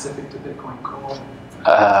something specific to Bitcoin Core?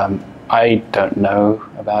 I don't know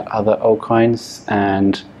about other altcoins,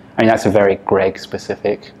 and I mean that's a very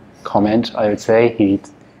Greg-specific comment. I would say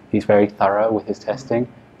he's very thorough with his testing.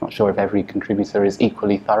 Not sure if every contributor is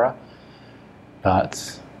equally thorough,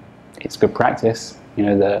 but it's good practice. You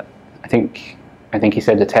know, I think I think he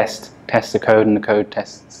said the test tests the code and the code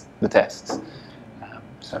tests the tests.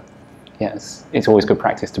 So yeah, it's always good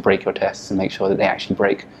practice to break your tests and make sure that they actually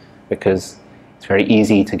break, because it's very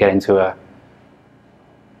easy to get into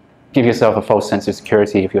give yourself a false sense of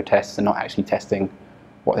security if your tests are not actually testing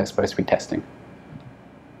what they're supposed to be testing.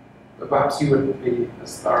 But perhaps you wouldn't be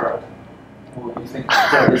as thorough, or do you think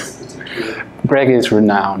Greg is particularly? Greg is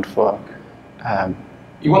renowned for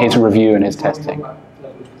his review and his testing.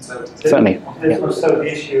 Certainly. There's also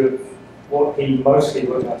the issue of what he mostly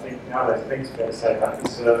would, I think, nowadays, I think it's fair to say that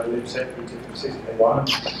is libsec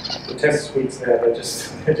v2.6.1. The test suites there, they're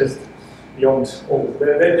just beyond all.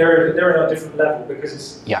 They're at a different level because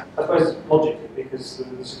it's, I suppose, logically, because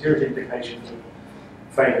the security implications of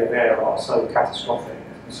failure there are so catastrophic.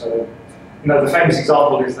 So, the famous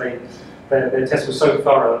example is their test was so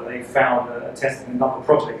thorough that they found a test in another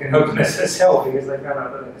project in OpenSSL because they found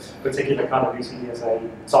out a particular kind of ECDSA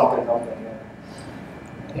something.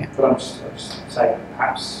 Yeah. But I'm just saying,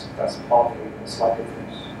 perhaps that's partly a slight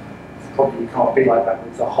difference. Probably you can't be like that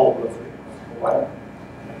with the whole of it.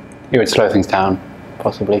 It would slow things down,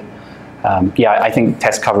 possibly. I think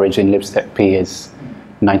test coverage in libsec P is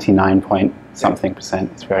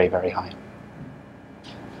 99.something%. It's very, very high.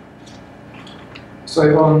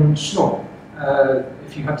 So on Schnorr,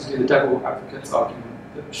 if you had to do the devil advocate's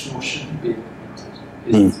argument that Schnorr shouldn't be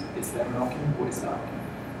implemented, is there an argument? What is that argument?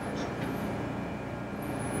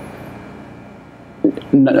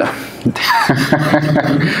 No.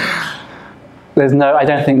 I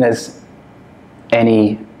don't think there's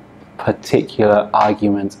any particular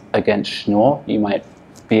argument against Schnorr. You might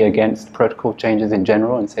be against protocol changes in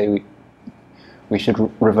general and say we should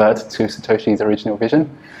revert to Satoshi's original vision.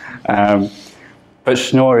 But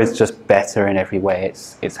Schnorr is just better in every way.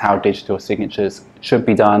 It's how digital signatures should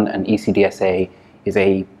be done, and ECDSA is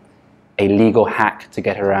a legal hack to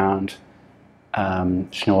get around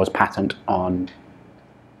Schnorr's patent on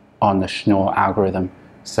the Schnorr algorithm.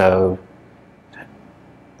 So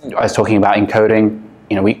I was talking about encoding.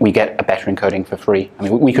 We get a better encoding for free. I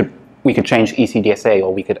mean, we could change ECDSA,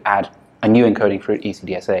 or we could add a new encoding for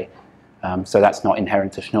ECDSA. So that's not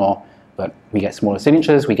inherent to Schnorr. But we get smaller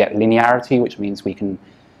signatures, we get linearity, which means we can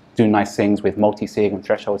do nice things with multi-sig and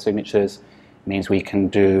threshold signatures. It means we can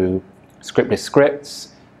do scriptless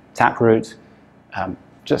scripts, taproot,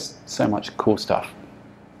 just so much cool stuff.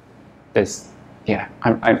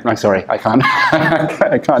 I'm sorry, I can't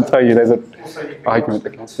I can't tell you there's an argument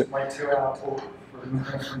against it. My 2-hour talk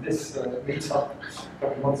from this meetup a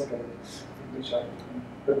couple of months ago,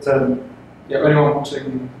 but anyone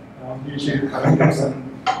watching on YouTube, I think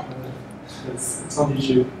it's on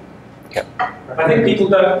YouTube. Yep. I think people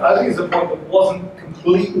don't. I think it's a point that wasn't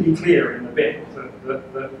completely clear in the bit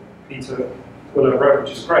that Peter Quiller wrote,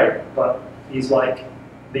 which is great. But he's like,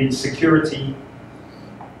 the security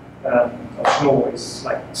of Schnorr is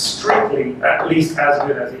like strictly at least as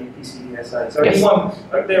good as ECDSA. So anyone,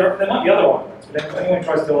 there might be other arguments, but if anyone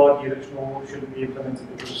tries to argue that Schnorr shouldn't be implemented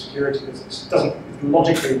because of security, because it's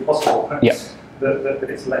logically impossible that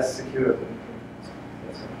it's less secure than.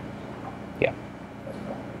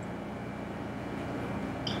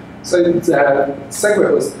 So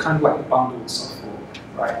SegWit was kind of like a bundled software,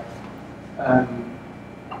 right?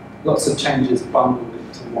 Lots of changes bundled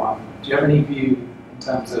into one. Do you have any view in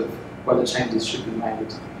terms of whether changes should be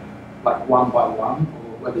made like one by one,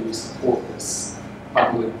 or whether you support this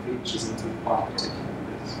bundling features into one particular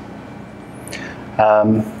bit? I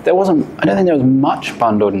don't think there was much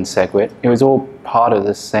bundled in SegWit. It was all part of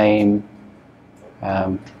the same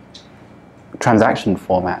transaction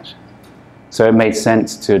format. So it made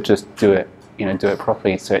sense to just do it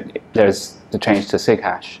properly. So there's the change to sig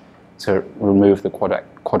hash to remove the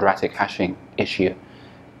quadratic hashing issue.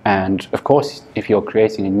 And of course, if you're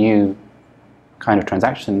creating a new kind of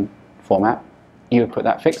transaction format, you would put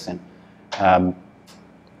that fix in.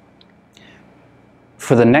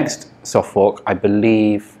 For the next soft fork, I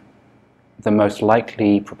believe the most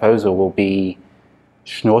likely proposal will be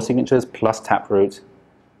Schnorr signatures plus taproot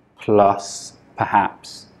plus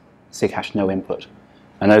perhaps sig hash no input,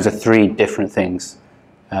 and those are 3 different things.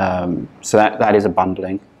 So that is a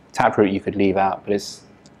bundling. Taproot you could leave out, but it's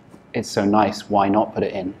so nice. Why not put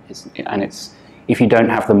it in? If you don't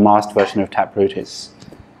have the masked version of taproot,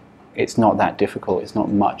 it's not that difficult. It's not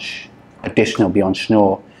much additional beyond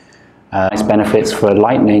Schnorr. It's benefits for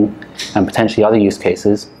Lightning and potentially other use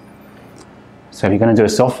cases. So if you're going to do a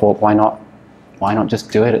soft fork, why not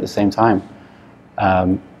just do it at the same time?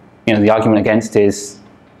 The argument against is,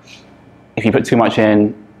 if you put too much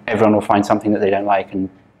in, everyone will find something that they don't like, and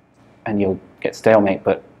you'll get stalemate.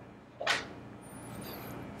 But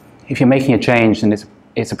if you're making a change and it's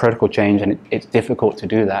it's a protocol change, and it's difficult to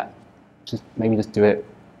do that. Maybe just do it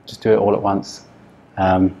all at once.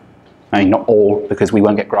 I mean, not all, because we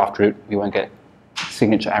won't get graft root, we won't get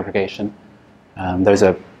signature aggregation. Those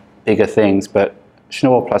are bigger things, but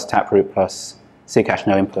Schnorr plus Taproot plus Ccache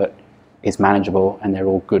no input is manageable, and they're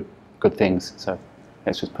all good things. So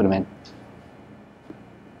let's just put them in.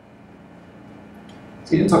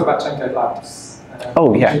 So you didn't talk about Chaincode Labs.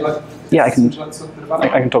 Oh yeah, I can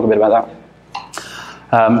talk a bit about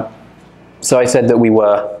that. So I said that we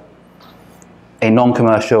were a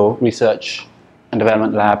non-commercial research and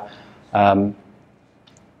development lab.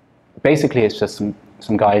 Basically, it's just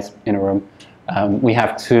some guys in a room. We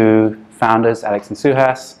have two founders, Alex and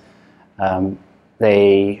Suhas.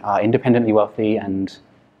 They are independently wealthy and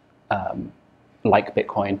like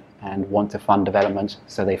Bitcoin and want to fund development,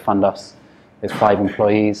 so they fund us. There's 5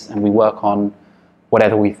 employees, and we work on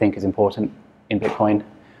whatever we think is important in Bitcoin.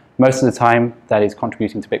 Most of the time, that is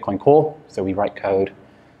contributing to Bitcoin Core. So we write code,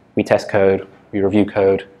 we test code, we review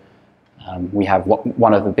code. We have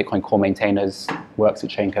one of the Bitcoin Core maintainers works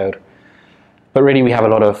at Chaincode. But really, we have a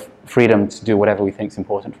lot of freedom to do whatever we think is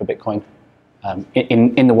important for Bitcoin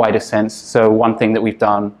in the widest sense. So one thing that we've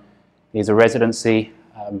done is a residency.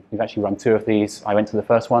 We've actually run 2 of these. I went to the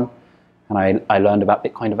first one, and I learned about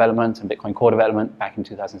Bitcoin development and Bitcoin Core development back in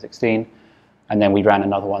 2016. And then we ran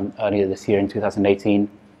another one earlier this year in 2018.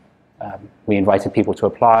 We invited people to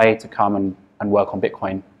apply to come and work on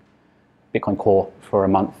Bitcoin Core for a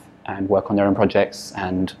month and work on their own projects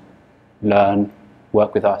and learn,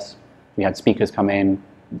 work with us. We had speakers come in,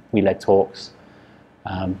 we led talks.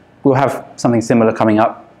 We'll have something similar coming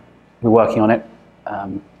up. We're working on it,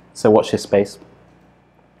 so watch this space.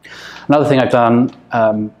 Another thing I've done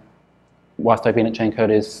whilst I've been at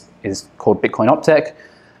Chaincode is called Bitcoin Optech,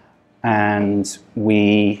 and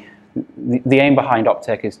the aim behind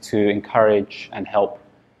Optech is to encourage and help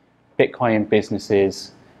Bitcoin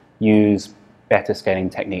businesses use better scaling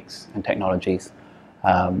techniques and technologies.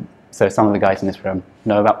 So some of the guys in this room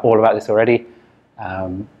know all about this already.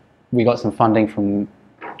 We got some funding from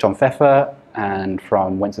John Pfeffer and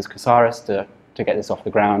from Wences Casares to get this off the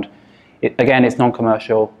ground. Again, it's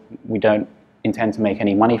non-commercial. We don't intend to make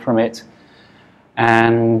any money from it.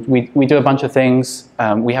 And we do a bunch of things.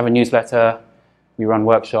 We have a newsletter. We run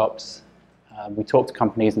workshops. We talk to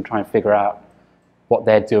companies and try and figure out what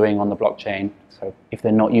they're doing on the blockchain. So if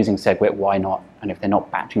they're not using SegWit, why not? And if they're not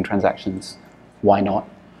batching transactions, why not?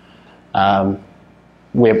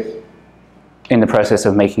 We're in the process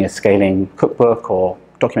of making a scaling cookbook or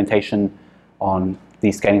documentation on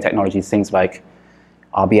these scaling technologies, things like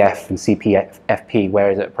RBF and CPFP,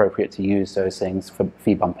 where is it appropriate to use those things for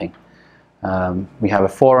feed bumping. We have a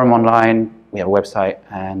forum online, we have a website,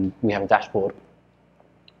 and we have a dashboard.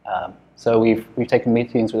 So we've taken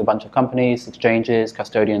meetings with a bunch of companies, exchanges,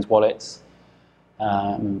 custodians, wallets.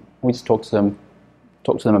 We just talk to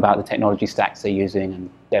them about the technology stacks they're using and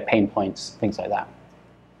their pain points, things like that.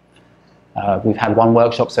 We've had one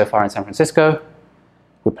workshop so far in San Francisco.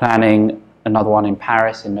 We're planning another one in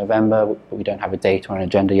Paris in November, but we don't have a date or an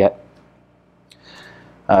agenda yet.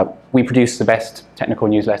 We produce the best technical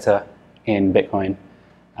newsletter in Bitcoin.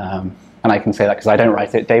 And I can say that because I don't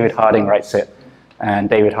write it. David Harding writes it. And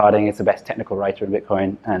David Harding is the best technical writer in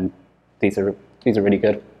Bitcoin. And these are really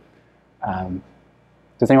good.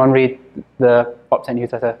 Does anyone read the Optech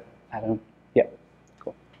newsletter, Adam? Yeah,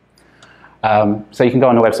 cool. So you can go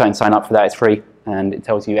on the website and sign up for that. It's free, and it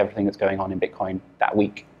tells you everything that's going on in Bitcoin that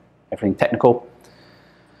week, everything technical.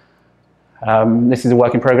 This is a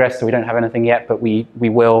work in progress, so we don't have anything yet, but we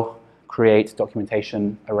will create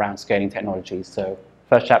documentation around scaling technologies. So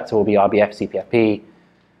first chapter will be RBF, CPFP.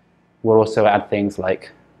 We'll also add things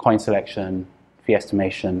like coin selection, fee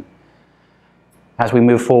estimation. As we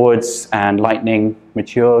move forwards and Lightning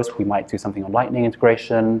matures, we might do something on Lightning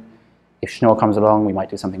integration. If Schnorr comes along, we might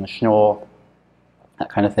do something on Schnorr, that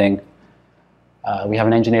kind of thing. We have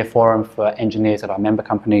an engineer forum for engineers at our member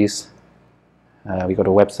companies. We've got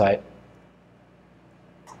a website.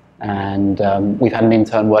 And we've had an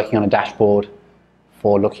intern working on a dashboard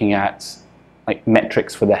for looking at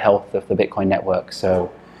metrics for the health of the Bitcoin network.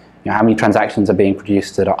 So how many transactions are being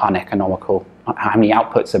produced that are uneconomical? How many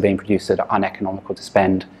outputs are being produced that are uneconomical to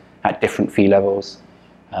spend at different fee levels?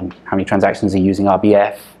 How many transactions are using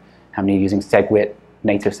RBF? How many are using SegWit,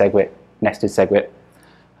 native SegWit, nested SegWit?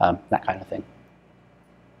 That kind of thing.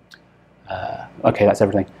 Okay, that's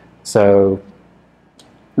everything. So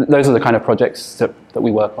those are the kind of projects that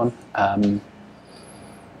we work on.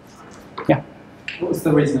 Yeah. What was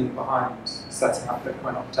the reasoning behind setting up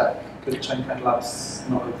Bitcoin Optech? Could Chaincode Labs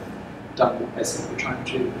not have done what basically we're trying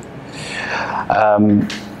to achieve?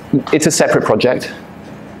 It's a separate project.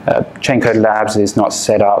 Chaincode Labs is not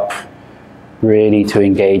set up really to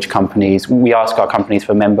engage companies. We ask our companies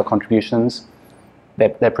for member contributions.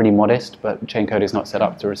 They're pretty modest, but Chaincode is not set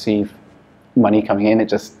up to receive money coming in. It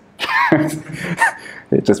just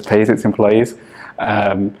it just pays its employees.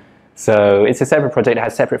 So it's a separate project. It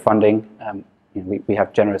has separate funding. We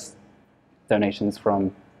have generous donations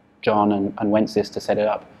from John and Wences to set it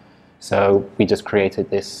up. So we just created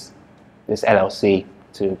this LLC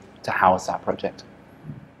to house that project.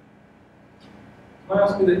 Can I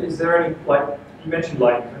ask you, is there any, like, you mentioned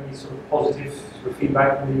like any sort of positive sort of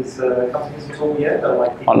feedback from these companies at all yet? Or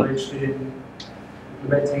like people are interested in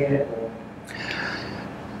implementing it? Or?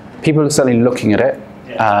 People are certainly looking at it.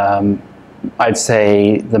 Yeah. I'd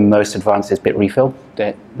say the most advanced is Bitrefill.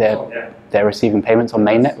 They're receiving payments on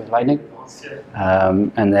mainnet with Lightning,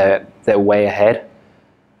 and they're way ahead.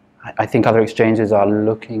 I think other exchanges are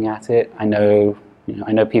looking at it. I know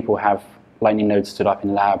people have Lightning nodes stood up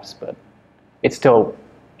in labs, but it's still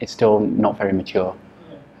not very mature.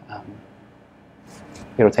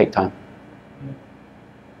 It'll take time.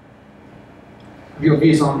 Have your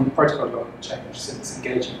views on protocol development changed since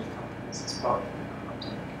engaging with companies as part of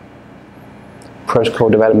Optech? Protocol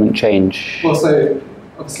development change? Well, so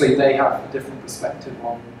obviously they have a different perspective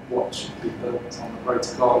on what should be built on the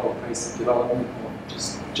protocol or pace of development or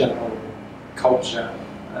just general culture.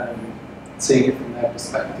 Seeing it from their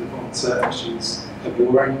perspective on certain issues, have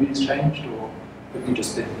your own views changed, or have you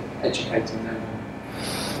just been educating them?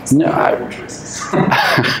 No,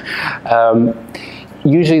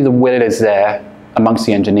 usually the will is there amongst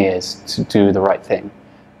the engineers to do the right thing.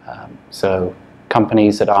 So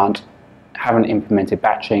companies that haven't implemented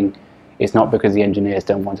batching, it's not because the engineers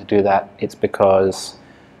don't want to do that, it's because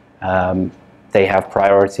they have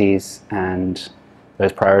priorities, and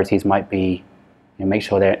those priorities might be make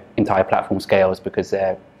sure their entire platform scales because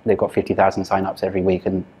they've got 50,000 signups every week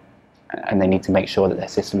and they need to make sure that their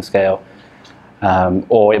systems scale.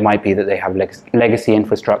 Or it might be that they have legacy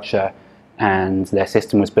infrastructure and their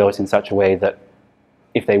system was built in such a way that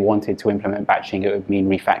if they wanted to implement batching, it would mean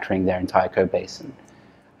refactoring their entire code base.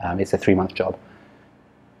 And it's a 3-month job.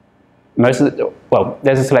 There's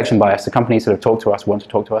a selection bias. The companies that have talked to us want to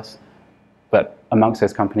talk to us, but amongst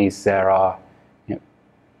those companies there are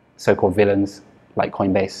so-called villains like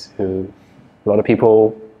Coinbase, who a lot of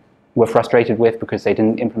people were frustrated with because they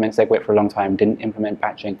didn't implement SegWit for a long time, didn't implement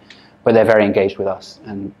batching, but they're very engaged with us,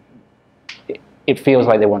 and it feels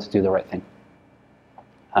like they want to do the right thing.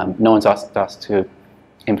 No one's asked us to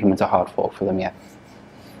implement a hard fork for them yet.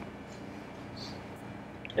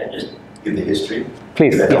 Can I just give the history?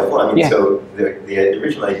 Please. Is that helpful? I mean, yeah. So the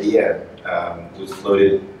original idea was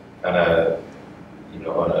floated on a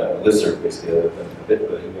listserv, basically a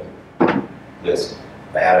Bitcoin list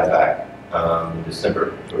by Adam back in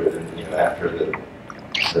December, or after the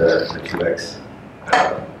 2x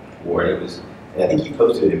war. And I think he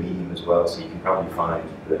posted it in Medium as well, so you can probably find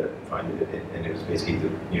it. And it was basically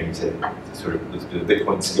he said sort of let's do a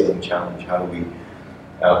Bitcoin scaling challenge. How do we?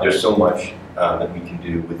 There's so much that we can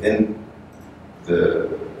do within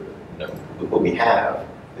with what we have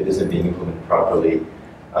that isn't being implemented properly.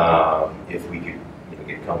 If we could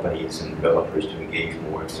get companies and developers to engage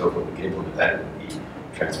more and so forth, we could implement that. It would be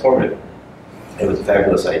transformative. It was a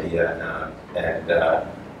fabulous idea, and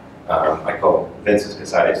I called Vince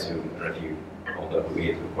Casades, who I don't know if you all know who he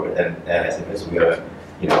is, and I said, Vince, we ought to,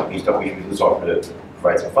 let's offer to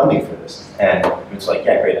provide some funding for this. And it's like,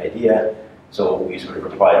 yeah, great idea. So we sort of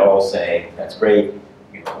replied all saying, that's great.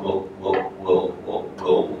 We'll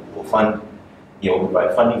fund, we'll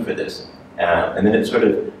provide funding for this. And then it sort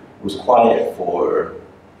of was quiet for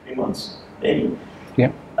 3 months, maybe.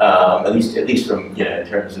 Yeah. At least from in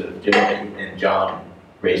terms of Jim and John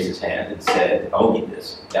raised his hand and said, "I'll need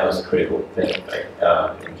this." That was a critical thing, right?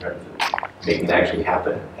 In terms of making it actually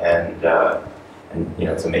happen, and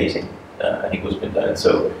it's amazing. I think what's been done.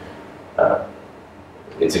 So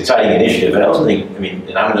it's an exciting initiative, and I also think,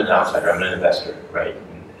 and I'm an outsider, I'm an investor, right?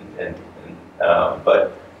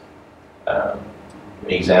 But an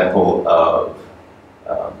example of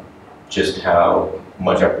just how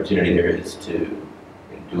much opportunity there is to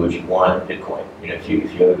do what you want in Bitcoin. If you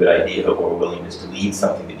have a good idea or willingness to lead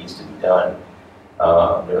something that needs to be done, there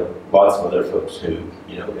are lots of other folks who,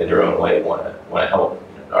 in their own way, want to help.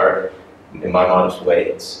 In my modest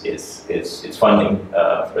way, it's funding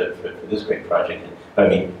for this great project.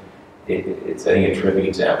 But it's I think a terrific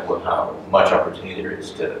example of how much opportunity there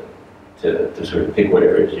is to sort of pick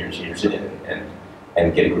whatever it is you're interested in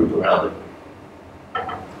and get a group around it.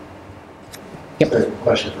 Yep. A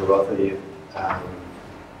question for both of you.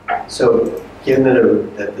 So, given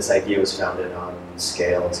that this idea was founded on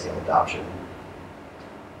scale and scale adoption,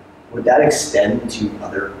 would that extend to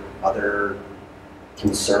other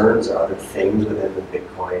concerns or other things within the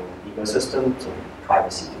Bitcoin ecosystem, so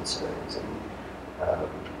privacy concerns and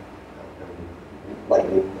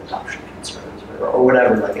Lightning adoption concerns or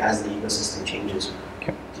whatever, like as the ecosystem changes?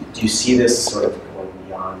 Okay. Do you see this sort of going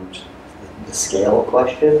beyond the scale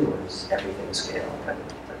question, or is everything scale?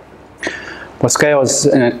 Well, scale's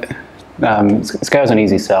an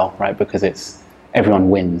easy sell, right? Because it's everyone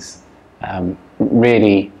wins.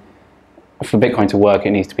 Really, for Bitcoin to work,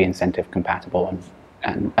 it needs to be incentive compatible,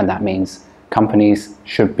 and that means companies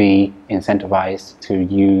should be incentivized to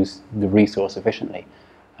use the resource efficiently.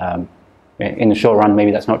 In the short run,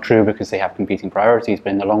 maybe that's not true because they have competing priorities,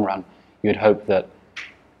 but in the long run, you would hope that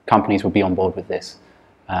companies would be on board with this,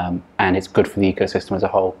 and it's good for the ecosystem as a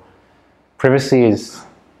whole. Privacy is,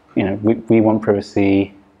 we want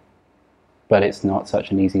privacy, but it's not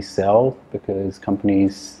such an easy sell because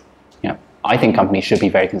companies, I think companies should be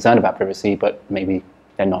very concerned about privacy, but maybe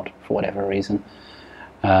they're not for whatever reason.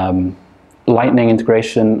 Lightning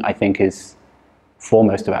integration, I think, is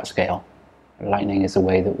foremost about scale. Lightning is a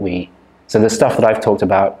way that so the stuff that I've talked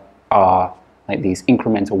about are like these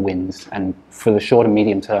incremental wins, and for the short and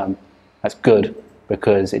medium term, that's good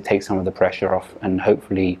because it takes some of the pressure off, and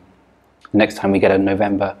hopefully next time we get a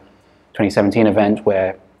November 2017 event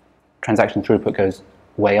where transaction throughput goes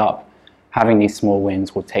way up, having these small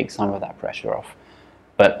wins will take some of that pressure off.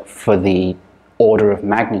 But for the order of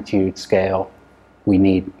magnitude scale, we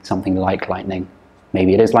need something like Lightning.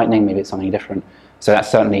 Maybe it is Lightning, maybe it's something different. So that's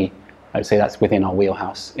certainly, I would say that's within our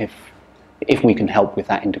wheelhouse if we can help with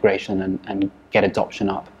that integration and get adoption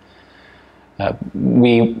up.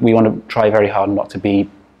 We want to try very hard not to be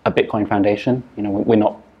a Bitcoin foundation.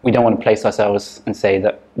 We don't want to place ourselves and say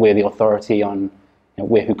that we're the authority on,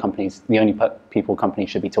 we're the only people companies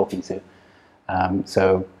should be talking to.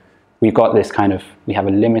 So we've got this we have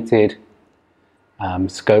a limited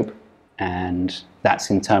scope, and that's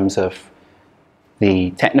in terms of the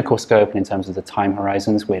technical scope and in terms of the time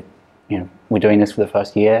horizons. We're doing this for the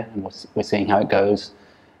first year, and we're seeing how it goes.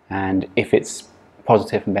 And if it's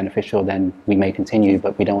positive and beneficial, then we may continue,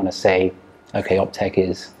 but we don't want to say, okay, Optech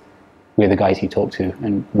we're the guys you talk to,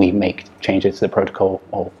 and we make changes to the protocol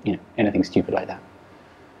or anything stupid like that.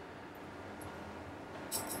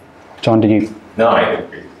 John, did you? No, I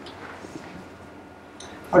agree.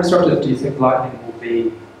 How disruptive do you think Lightning will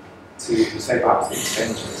be to, say, perhaps the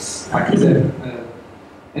exchanges? Like, is it an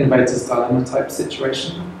innovator's dilemma type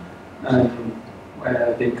situation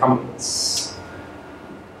where the incumbents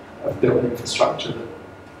have built an infrastructure that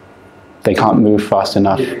they can't move fast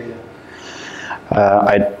enough?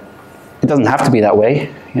 It doesn't have to be that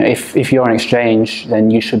way. If you're an exchange, then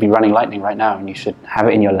you should be running Lightning right now, and you should have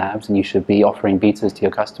it in your labs, and you should be offering betas to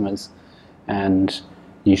your customers, and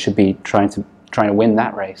you should be trying to win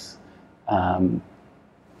that race.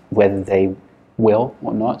 Whether they will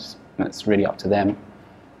or not, that's really up to them.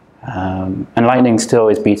 And Lightning still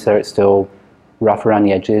is beta. It's still rough around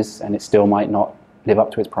the edges, and it still might not live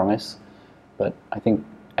up to its promise. But I think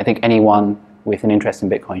anyone with an interest in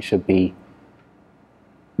Bitcoin should be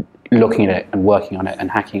looking at it and working on it and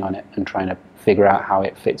hacking on it and trying to figure out how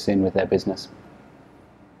it fits in with their business.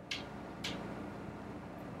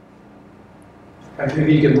 Have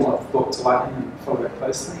you given a lot of thought to Lightning and follow it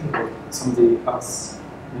closely, or somebody else,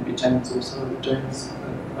 maybe James also, James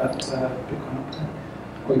at Bitcoin Optech,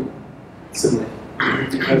 or similarly,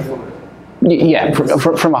 both follow it? Yeah,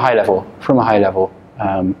 from a high level.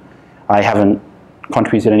 I haven't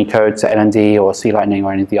contributed any code to LND or C Lightning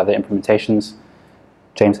or any of the other implementations.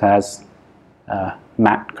 James has.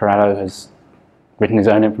 Matt Corallo has written his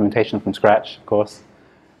own implementation from scratch, of course.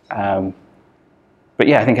 But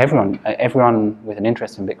yeah, I think everyone with an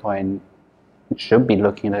interest in Bitcoin should be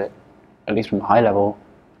looking at it, at least from a high level,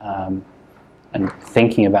 and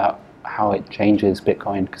thinking about how it changes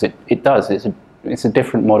Bitcoin, because it does. It's a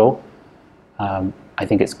different model. I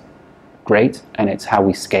think it's great, and it's how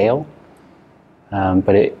we scale.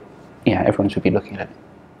 But everyone should be looking at it.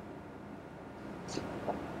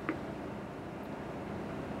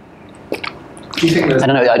 Do you think I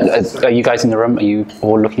don't know. Are you guys in the room? Are you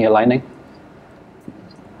all looking at Lightning?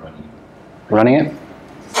 Running it?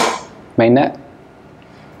 Mainnet?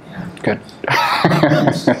 Yeah. Good.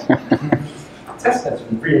 Testnet's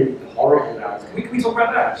really horrible now. Can we talk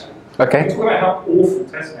about that actually? Okay. Can we talk about how awful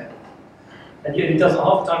testnet is? And yet it doesn't,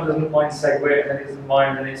 half the time doesn't mind SegWit, and then it doesn't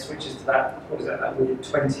mind, and it switches to that, what is that weird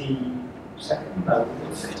 20 second? No,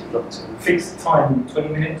 what's 50 blocks? Fixed time, 20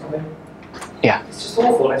 minutes, I think. Yeah. It's just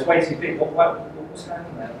awful, and it's way too big. What's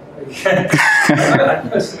happening there? I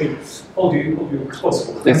personally hold you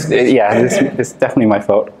responsible. It's definitely my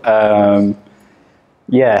fault.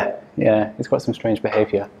 Yeah. Yeah, it's got some strange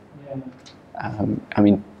behavior. Yeah. I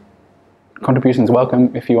mean, contributions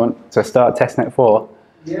welcome if you want to start testnet 4.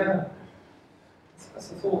 Yeah. That's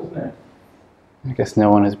the thought, isn't it? I guess no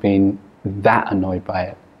one has been that annoyed by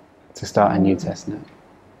it to start a new testnet.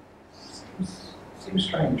 Seems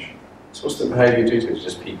strange. So what's the behavior due to? It's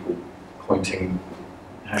just people pointing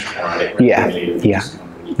hash power at it Yeah, randomly? yeah.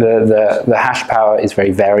 The hash power is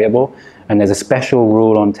very variable, and there's a special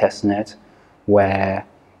rule on testnet where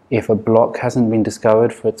if a block hasn't been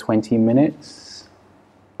discovered for 20 minutes,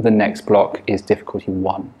 the next block is difficulty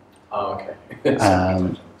 1. Oh, okay.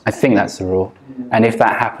 I think that's the rule. And if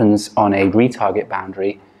that happens on a retarget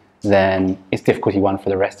boundary, then it's difficulty 1 for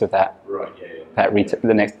the rest of that. Right, yeah.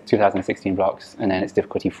 The next 2016 blocks, and then it's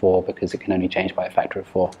difficulty 4 because it can only change by a factor of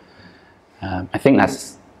 4. I think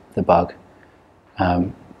that's the bug.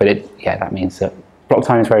 But that means that block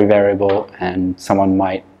time is very variable, and someone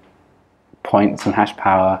might point some hash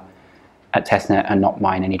power at testnet and not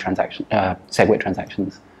mine any SegWit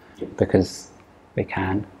transactions because they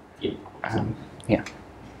can. Yeah.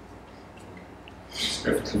 It's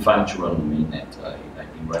perfectly fine to run on mainnet.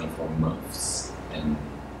 I've been running for months and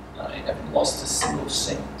I haven't lost a single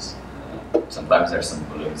cent. Sometimes there are some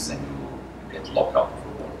bugs and you get locked out of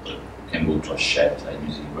the world, but you can go to a chat. I'm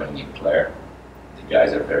usually running a player. The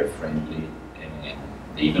guys are very friendly and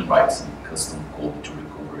they even write some custom code to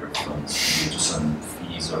recover your funds due to some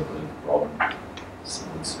fees or bug problem. So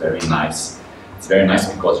it's very nice. It's very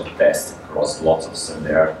nice because you test across lots of stuff.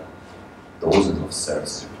 There are dozens of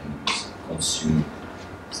services you can use, consume.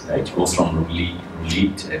 So it goes from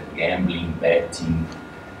roulette, gambling, betting.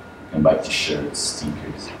 You can buy t-shirts,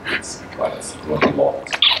 stickers. It's growing a lot.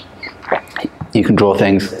 You can draw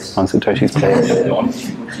things on Satoshi's page. The only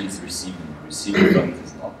difficulty is receiving. Receiving funds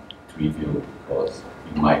is not trivial because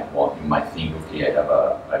you might think, okay,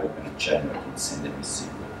 I open a channel, I can send and receive.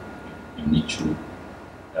 You need to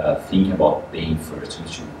think about paying first. You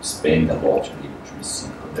need to spend a lot to be able to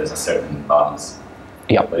receive. But there's a certain balance.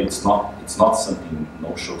 Yeah. But it's not something, no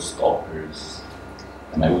showstoppers.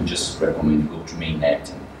 And I would just recommend go to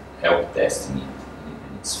mainnet and help testing it.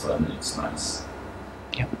 And it's fun and it's nice.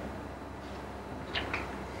 Yeah.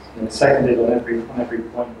 And seconded on every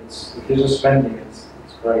point. If you're just spending, it's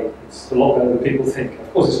great. It's a lot better than people think.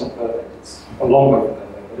 Of course, it's not perfect. It's a long way from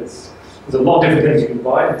perfect, but there's a lot of different things you can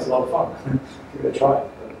buy, and it's a lot of fun. Give it a try.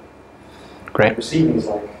 But Great. receiving is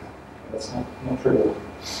that's not trivial.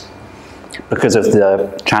 Because of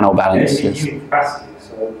the channel balance. You need capacity,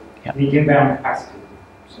 so yeah. you need inbound capacity.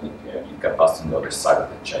 So yeah, you need capacity on the other side of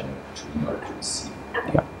the channel in order to receive.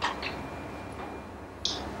 Yeah.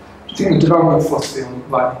 Do you think the development philosophy on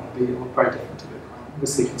Lightning will be very different to Bitcoin?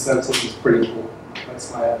 Obviously, conservatism is pretty important on the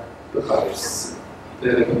first layer, but perhaps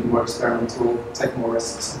they're going to be more experimental, take more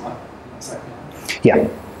risks on that second layer. Yeah,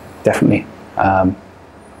 definitely.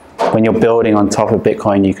 When you're building on top of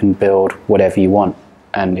Bitcoin, you can build whatever you want.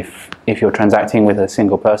 And if you're transacting with a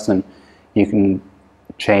single person, you can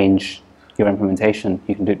change your implementation.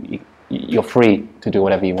 You're free to do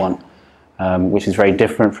whatever you want. Which is very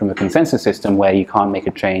different from a consensus system where you can't make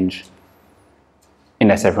a change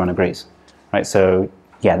unless everyone agrees, right? So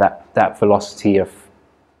yeah, that velocity of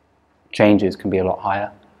changes can be a lot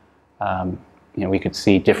higher. We could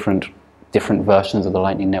see different versions of the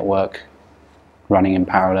Lightning Network running in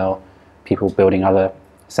parallel, people building other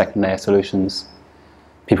second layer solutions,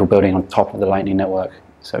 people building on top of the Lightning Network.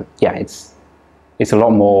 So yeah, it's a lot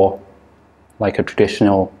more like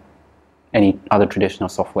any other traditional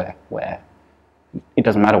software where it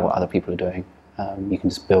doesn't matter what other people are doing. You can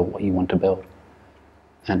just build what you want to build,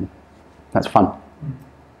 and that's fun.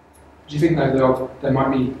 Do you think though there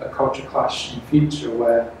might be a culture clash in the future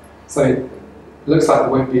where, so it looks like there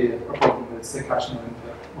won't be a problem with stick hash no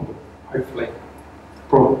input, or hopefully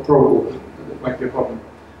probable that it won't be a problem.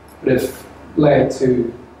 But if layer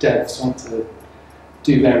 2 devs want to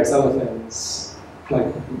do various other things,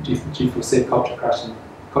 like do you foresee a culture clash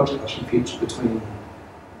in future between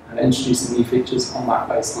introducing new features on that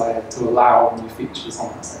base layer to allow new features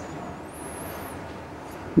on that second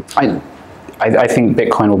layer? I think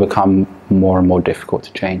Bitcoin will become more and more difficult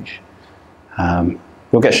to change. I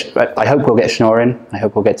hope we'll get Schnorr in. I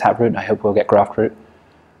hope we'll get Taproot. I hope we'll get Graftroot.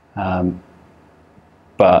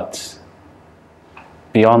 But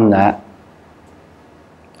beyond that,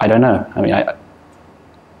 I don't know. I mean,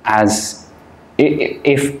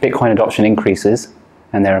 if Bitcoin adoption increases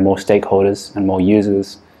and there are more stakeholders and more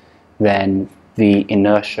users, then the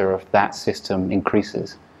inertia of that system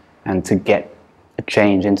increases, and to get a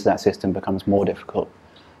change into that system becomes more difficult.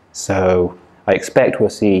 So I expect we'll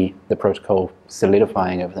see the protocol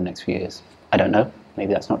solidifying over the next few years. I don't know,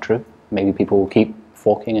 maybe that's not true. Maybe people will keep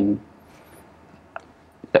forking and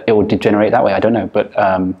it will degenerate that way. I don't know, but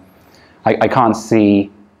I can't see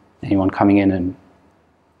anyone coming in and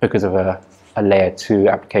because of a layer 2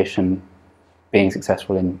 application being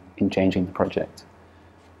successful in changing the project.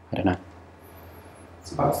 I don't know.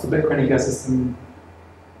 So perhaps the Bitcoin ecosystem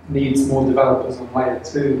needs more developers on layer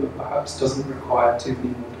 2, but perhaps doesn't require too many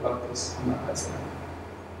more developers on that layer.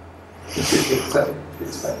 It's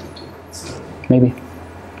expected to. So. Maybe.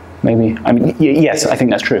 I mean, yes, I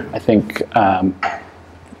think that's true. I think,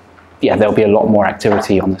 yeah, there'll be a lot more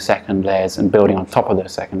activity on the second layers and building on top of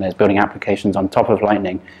those second layers, building applications on top of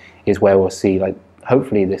Lightning is where we'll see, like,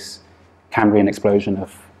 hopefully this Cambrian explosion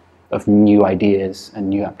of new ideas and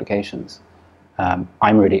new applications.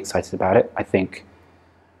 I'm really excited about it. I think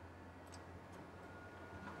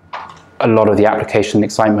a lot of the application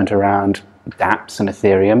excitement around dApps and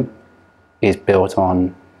Ethereum is built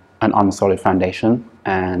on an unsolid foundation,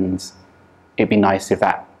 and it'd be nice if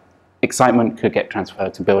that excitement could get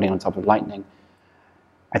transferred to building on top of Lightning.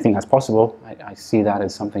 I think that's possible. I see that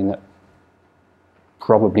as something that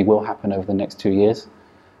probably will happen over the next 2 years,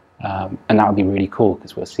 and that would be really cool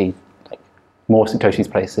because we'll see like more Satoshi's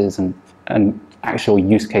places and actual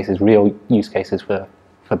use cases, real use cases for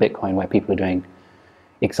Bitcoin where people are doing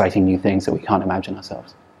exciting new things that we can't imagine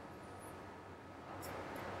ourselves.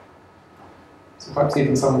 So perhaps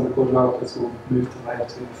even some of the core developers will move to layer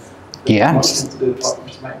 2. Yeah. To do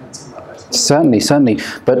the maintenance on that basis. Certainly.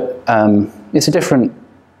 But it's a different,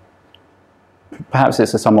 perhaps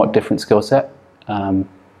it's a somewhat different skill set.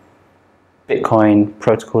 Bitcoin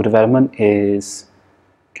protocol development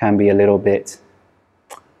can be a little bit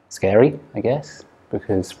scary, I guess,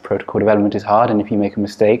 because protocol development is hard, and if you make a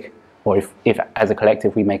mistake, or if as a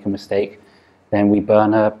collective we make a mistake, then we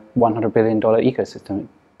burn a $100 billion ecosystem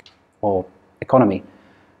or economy.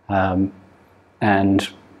 And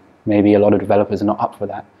maybe a lot of developers are not up for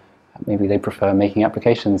that. Maybe they prefer making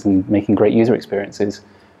applications and making great user experiences.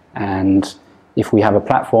 And if we have a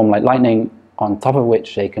platform like Lightning on top of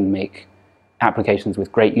which they can make applications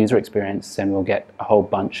with great user experience, then we'll get a whole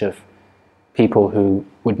bunch of people who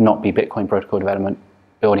would not be Bitcoin protocol development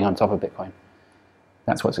building on top of Bitcoin.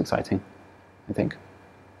 That's what's exciting, I think.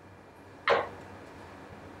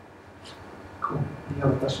 Cool. Any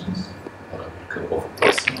other questions? A couple of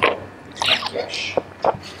questions about Bitcoin Cash.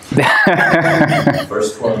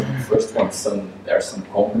 First one, there are some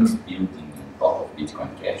companies building on top of Bitcoin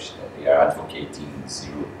Cash that they are advocating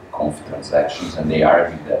zero-conf transactions, and they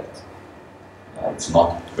argue that it's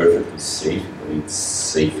not perfectly safe, but it's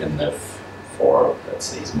safe enough for, let's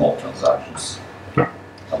say, small transactions.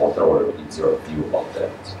 What is your view about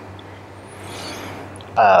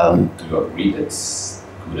that? Do you agree that's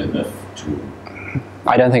good enough to?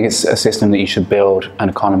 I don't think it's a system that you should build an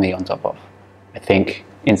economy on top of. I think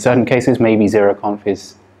in certain cases, maybe zero-conf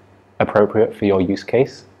is appropriate for your use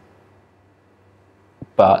case.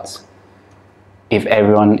 But if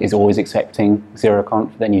everyone is always accepting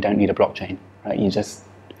zero-conf, then you don't need a blockchain, right? You just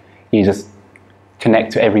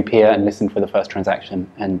connect to every peer and listen for the first transaction,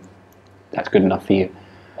 and that's good enough for you.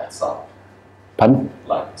 WhatsApp. Pardon?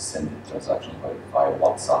 Like sending transactions via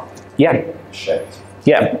WhatsApp. Yeah. Shared.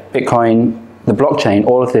 Yeah, Bitcoin, the blockchain,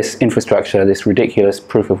 all of this infrastructure, this ridiculous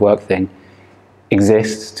proof of work thing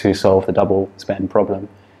exists to solve the double spend problem.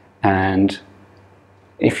 And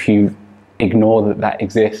if you ignore that that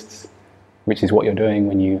exists, which is what you're doing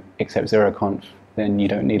when you accept zero-conf, then you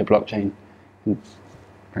don't need a blockchain.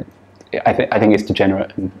 Right. I think it's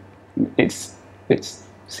degenerate and it's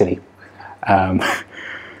silly.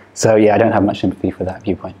 So yeah, I don't have much sympathy for that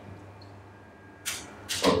viewpoint.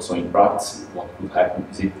 So in practice, what would happen?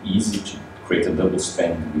 Is it easy to create a double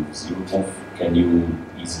spend with zero-conf? Can you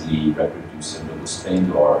easily reproduce a double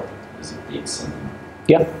spend, or does it take some?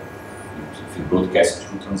 Yeah. If you broadcast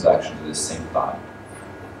 2 transactions at the same time,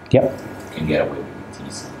 yep, you can get away with it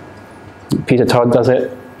easily. Peter Todd does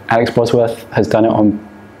it. Alex Bosworth has done it on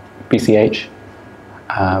BCH.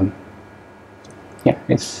 Yeah,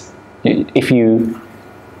 it's if you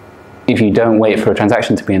don't wait for a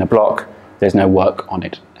transaction to be in a block, there's no work on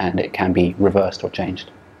it, and it can be reversed or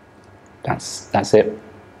changed. That's it.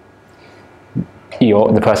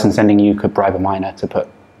 The person sending you could bribe a miner to put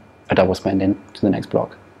a double spend in to the next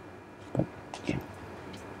block. But, yeah.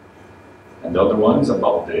 And the other one is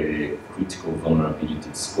about the critical vulnerability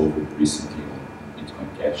discovered recently on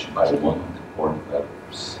Bitcoin Cash by one of the core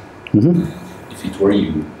developers. Mm-hmm. If it were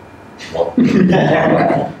you, what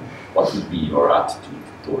would be your attitude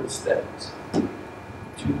towards that?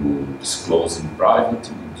 To disclose in private,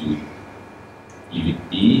 would you leave it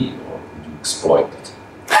be, or would you exploit it?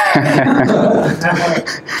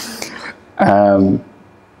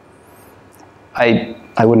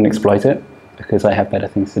 I wouldn't exploit it because I have better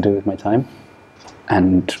things to do with my time,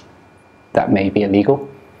 and that may be illegal.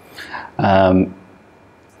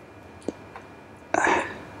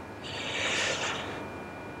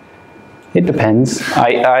 It depends.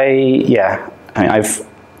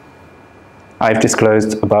 I've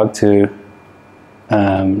disclosed a bug to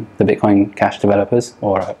the Bitcoin Cash developers,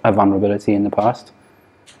 or a vulnerability in the past.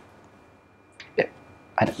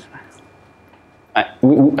 I don't know.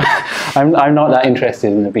 I'm not that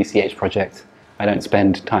interested in the BCH project. I don't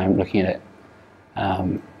spend time looking at it.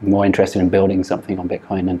 I'm more interested in building something on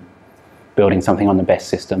Bitcoin and building something on the best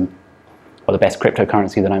system or the best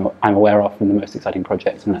cryptocurrency that I'm aware of, and the most exciting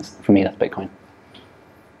project, and for me that's Bitcoin.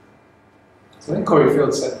 So I think Corey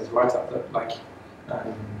Field said this right up that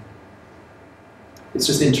it's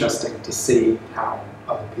just interesting to see how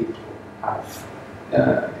other people have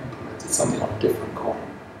implemented something on a different coin.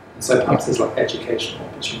 And so perhaps there's like educational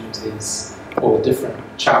opportunities or different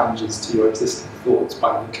challenges to your existing thoughts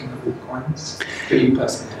by looking at all coins. But you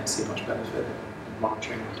personally don't see much benefit in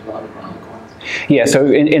monitoring and developing all coins. Yeah, so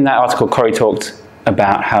in that article, Corey talked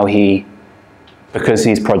about how because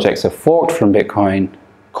these projects are forked from Bitcoin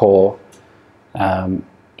Core,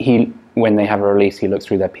 when they have a release, he looks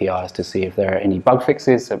through their PRs to see if there are any bug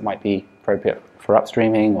fixes that might be appropriate for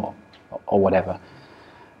upstreaming or whatever.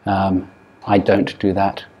 I don't do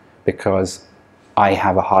that because I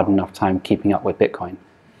have a hard enough time keeping up with Bitcoin.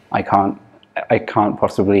 I can't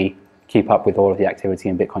possibly keep up with all of the activity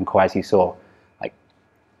in Bitcoin Core. As you saw, like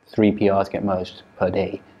 3 PRs get merged per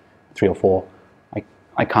day, 3 or 4.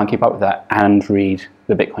 I can't keep up with that and read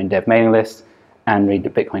the Bitcoin Dev mailing list and read the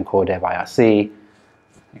Bitcoin Core Dev IRC.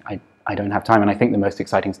 I don't have time, and I think the most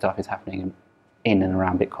exciting stuff is happening in and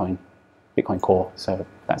around Bitcoin Core, so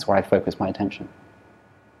that's where I focus my attention.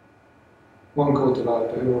 One core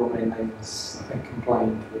developer who will remain nameless, I think,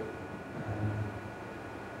 complained that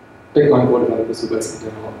Bitcoin Core developers are basically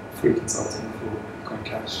doing a lot of free consulting for Bitcoin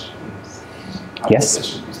Cash.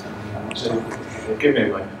 Yes. Give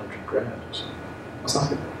me like 100 grand or something. What's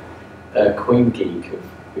that? Queen Geek,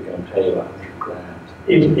 we're going to pay you 100 grand.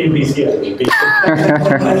 In BCH.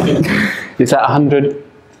 Is that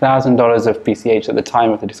 $100,000 of BCH at the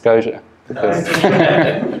time of the disclosure? To go in the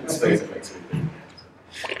next 2-3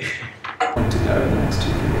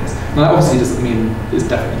 years. Now that obviously doesn't mean it's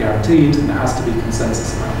definitely guaranteed, and there has to be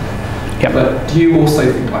consensus around it. Yep. But do you also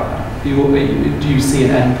think like that? Do you see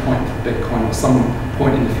an end point for Bitcoin, or some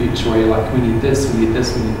point in the future where you're like, we need this, we need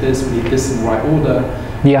this, we need this, we need this in the right order?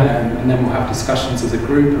 Yeah. And then we'll have discussions as a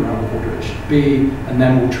group around what order it should be, and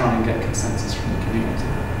then we'll try and get consensus from the community.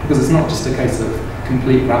 Because it's not just a case of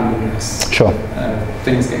complete randomness. Sure.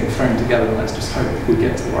 Things getting thrown together, and let's just hope we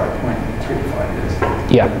get to the right point in 3 to 5 years.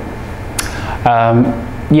 Yeah.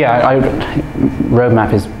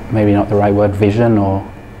 Roadmap is maybe not the right word, vision or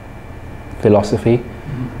philosophy.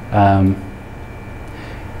 Mm-hmm.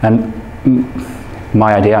 And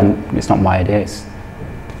my idea, and it's not my idea,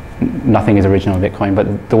 nothing is original in Bitcoin,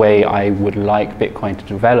 but the way I would like Bitcoin to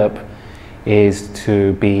develop is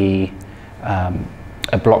to be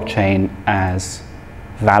a blockchain as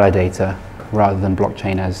validator rather than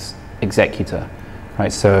blockchain as executor,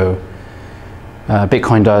 right? So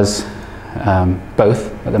Bitcoin does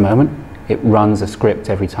both at the moment. It runs a script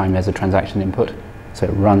every time there's a transaction input, so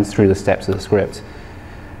it runs through the steps of the script.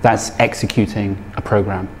 That's executing a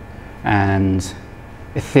program, and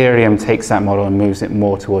Ethereum takes that model and moves it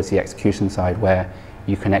more towards the execution side, where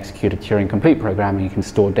you can execute a Turing-complete program and you can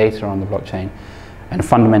store data on the blockchain. And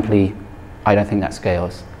fundamentally, I don't think that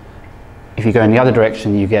scales. If you go in the other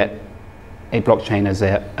direction, you get a blockchain as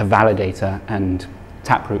a validator, and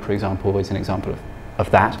Taproot, for example, is an example of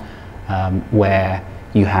that, where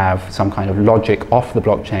you have some kind of logic off the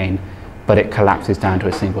blockchain, but it collapses down to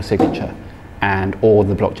a single signature. And all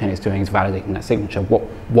the blockchain is doing is validating that signature.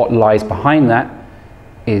 What lies behind that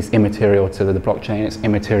is immaterial to the blockchain, it's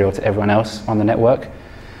immaterial to everyone else on the network.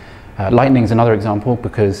 Lightning is another example,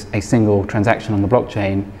 because a single transaction on the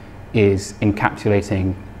blockchain is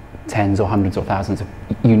encapsulating tens or hundreds or thousands of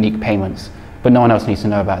unique payments, but no one else needs to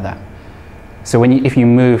know about that. So if you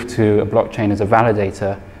move to a blockchain as a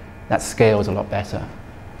validator, that scales a lot better.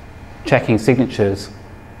 Checking signatures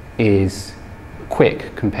is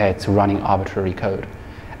quick compared to running arbitrary code,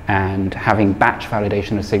 and having batch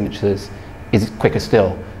validation of signatures is quicker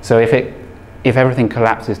still. So if everything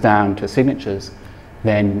collapses down to signatures,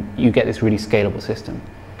 then you get this really scalable system,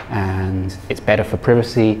 and it's better for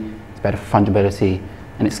privacy, it's better for fungibility,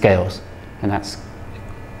 and it scales. And that's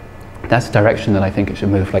the direction that I think it should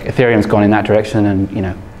move. Like Ethereum's gone in that direction, and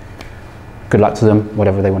good luck to them,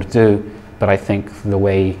 whatever they want to do. But I think the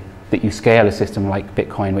way that you scale a system like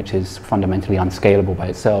Bitcoin, which is fundamentally unscalable by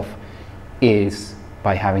itself, is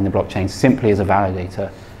by having the blockchain simply as a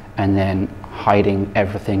validator and then hiding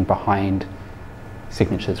everything behind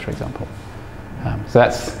signatures, for example. So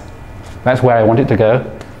that's where I want it to go.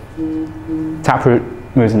 Taproot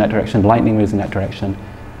moves in that direction, Lightning moves in that direction,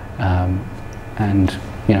 and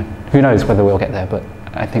who knows whether we'll get there, but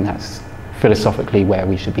I think that's philosophically where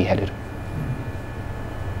we should be headed.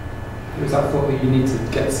 Was that thought that you need to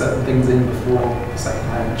get certain things in before the second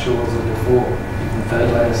layer matures, or before even the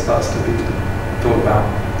third layer starts to be thought about?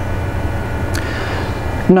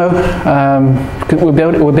 No, we're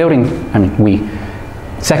building,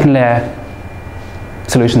 second layer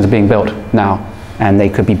solutions are being built now, and they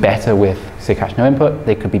could be better with SIG hash no input,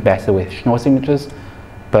 they could be better with Schnorr signatures,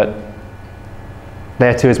 but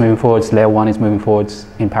layer 2 is moving forwards, layer 1 is moving forwards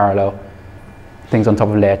in parallel. Things on top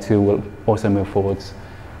of layer 2 will also move forwards.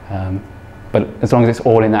 But as long as it's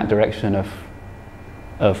all in that direction of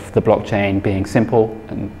the blockchain being simple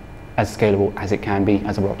and as scalable as it can be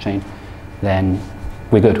as a blockchain, then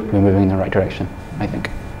we're good. We're moving in the right direction, I think.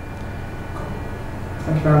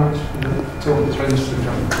 Thank you very much for talking. It's really interesting.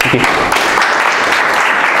 Thank you.